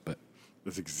Titans, but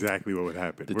That's exactly what would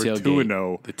happen. The We're tailgate-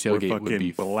 2-0. the tailgate We're would fucking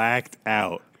be blacked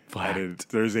out at a Blacked.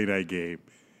 Thursday night game.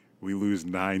 We lose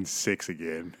 9-6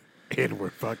 again, and we're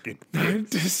fucking.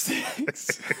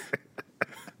 9-6.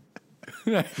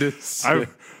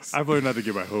 9-6. I've learned not to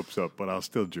get my hopes up, but I'll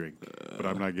still drink. But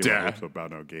I'm not getting my Duh. hopes up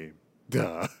about no game.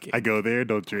 Duh. I go there,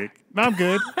 don't drink. No, I'm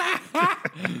good.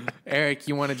 Eric,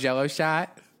 you want a Jello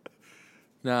shot?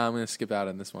 No, I'm gonna skip out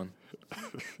on this one.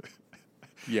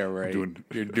 Yeah, right.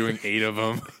 You're doing 8 of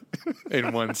them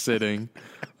in one sitting,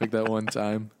 like that one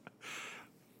time.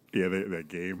 Yeah, that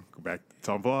game. Go back. It's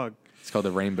on vlog. It's called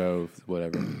the Rainbow,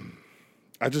 whatever.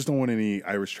 I just don't want any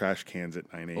Irish trash cans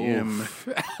at 9 a.m.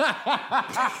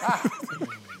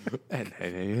 At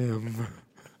 9 a.m.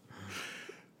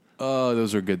 Oh,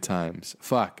 those are good times.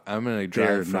 Fuck, I'm gonna They're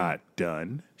drive. from- not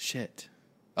done. Shit.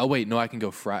 Oh wait, no, I can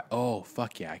go Friday. Oh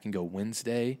fuck yeah, I can go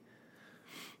Wednesday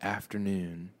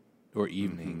afternoon or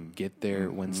evening. Get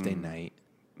there Wednesday night.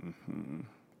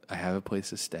 I have a place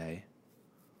to stay.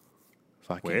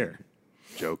 Fucking Where?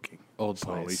 Joking. Old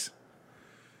Slowly. place.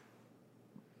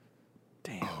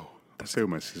 Damn. I'll stay with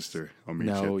my sister. I'll meet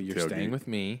you. No, at the you're tailgate. staying with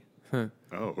me. Oh,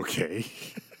 okay.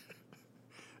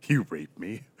 You raped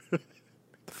me. The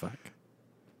fuck?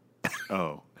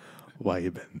 Oh. Why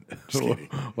you been? Just kidding.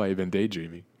 Why you been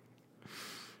daydreaming?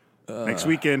 Next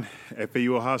weekend,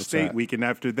 FAU Ohio State. that? Weekend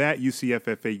after that, UCF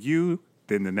FAU.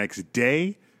 Then the next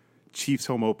day, Chiefs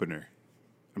home opener.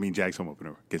 I mean, Jags home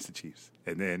opener against the Chiefs.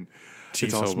 And then Chiefs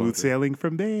it's all home smooth opener. sailing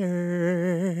from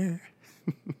there.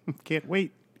 Can't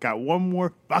wait. Got one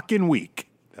more fucking week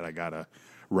that I got to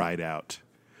ride out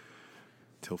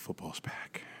till football's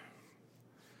back.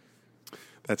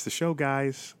 That's the show,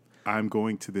 guys. I'm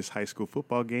going to this high school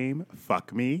football game.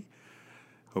 Fuck me.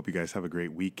 Hope you guys have a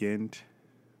great weekend.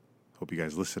 Hope you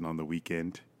guys listen on the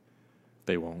weekend.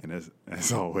 They won't. And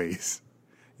as always,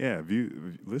 yeah,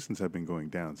 listens have been going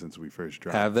down since we first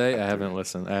dropped. Have they? I haven't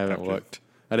listened. I haven't after- looked.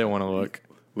 I didn't want to look.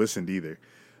 Listened either.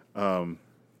 Got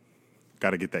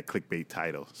to get that clickbait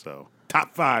title. So,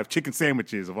 top 5 chicken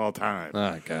sandwiches of all time.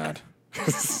 Oh God. Do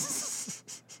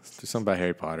something about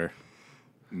Harry Potter.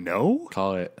 No?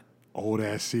 Call it. Old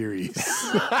ass series.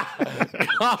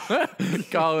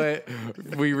 Call it.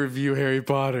 We review Harry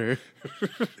Potter.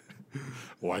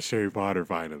 Watch Harry Potter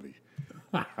finally.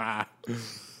 All right.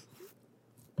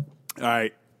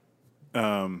 Rate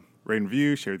and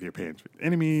review. Share with your parents with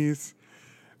enemies.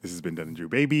 This has been Dun and Drew,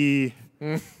 baby.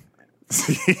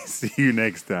 See you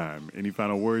next time. Any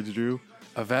final words, Drew?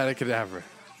 Avada Kedavra.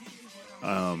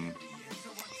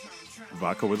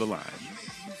 Vodka with a lime.